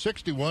 6,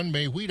 261.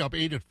 May wheat up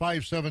 8 at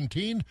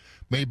 517.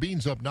 May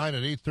beans up 9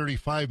 at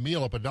 835.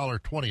 Meal up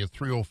 $1.20 at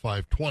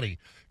 305.20.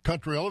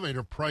 Country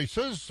elevator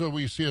prices. So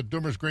we see at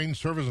Dummer's Grain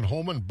Service in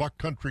Holman, Buck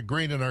Country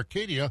Grain in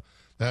Arcadia.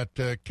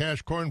 That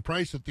cash corn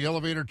price at the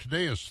elevator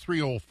today is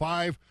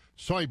 $305.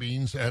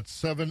 Soybeans at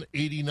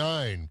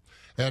 $7.89.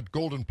 At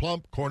Golden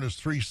Plump, corn is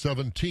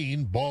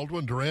 $3.17.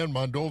 Baldwin, Duran,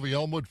 Mondovi,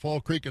 Elmwood,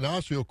 Fall Creek, and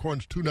Osseo,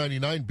 corn's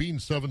 $2.99.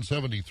 Beans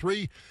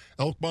 $7.73.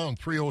 Elk Mound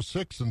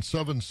 $3.06 and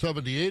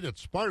 $7.78. At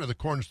Sparta, the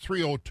corn's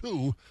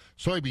 $3.02.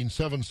 Soybeans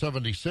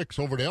 $7.76.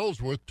 Over to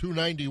Ellsworth,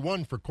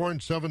 $2.91 for corn,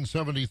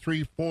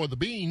 $7.73 for the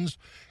beans.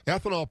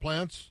 Ethanol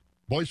plants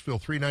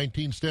Boyceville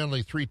 319,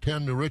 Stanley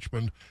 310, New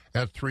Richmond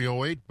at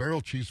 308.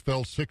 Barrel cheese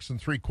fell 6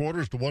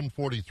 3/4 to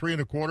 143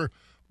 1/4.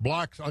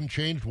 Blocks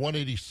unchanged,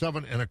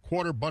 187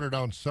 1/4. Butter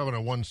down 7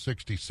 at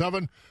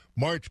 167.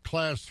 March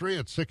Class 3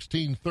 at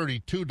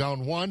 1632,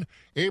 down 1.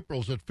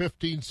 April's at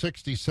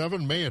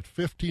 1567. May at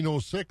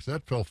 1506,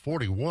 that fell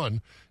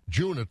 41.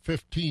 June at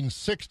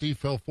 1560,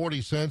 fell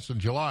 40 cents.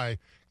 And July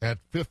at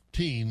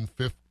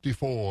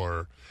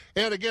 1554.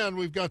 And again,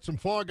 we've got some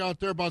fog out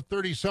there, about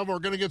 37. We're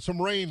going to get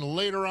some rain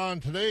later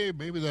on today,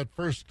 maybe that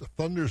first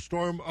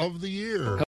thunderstorm of the year.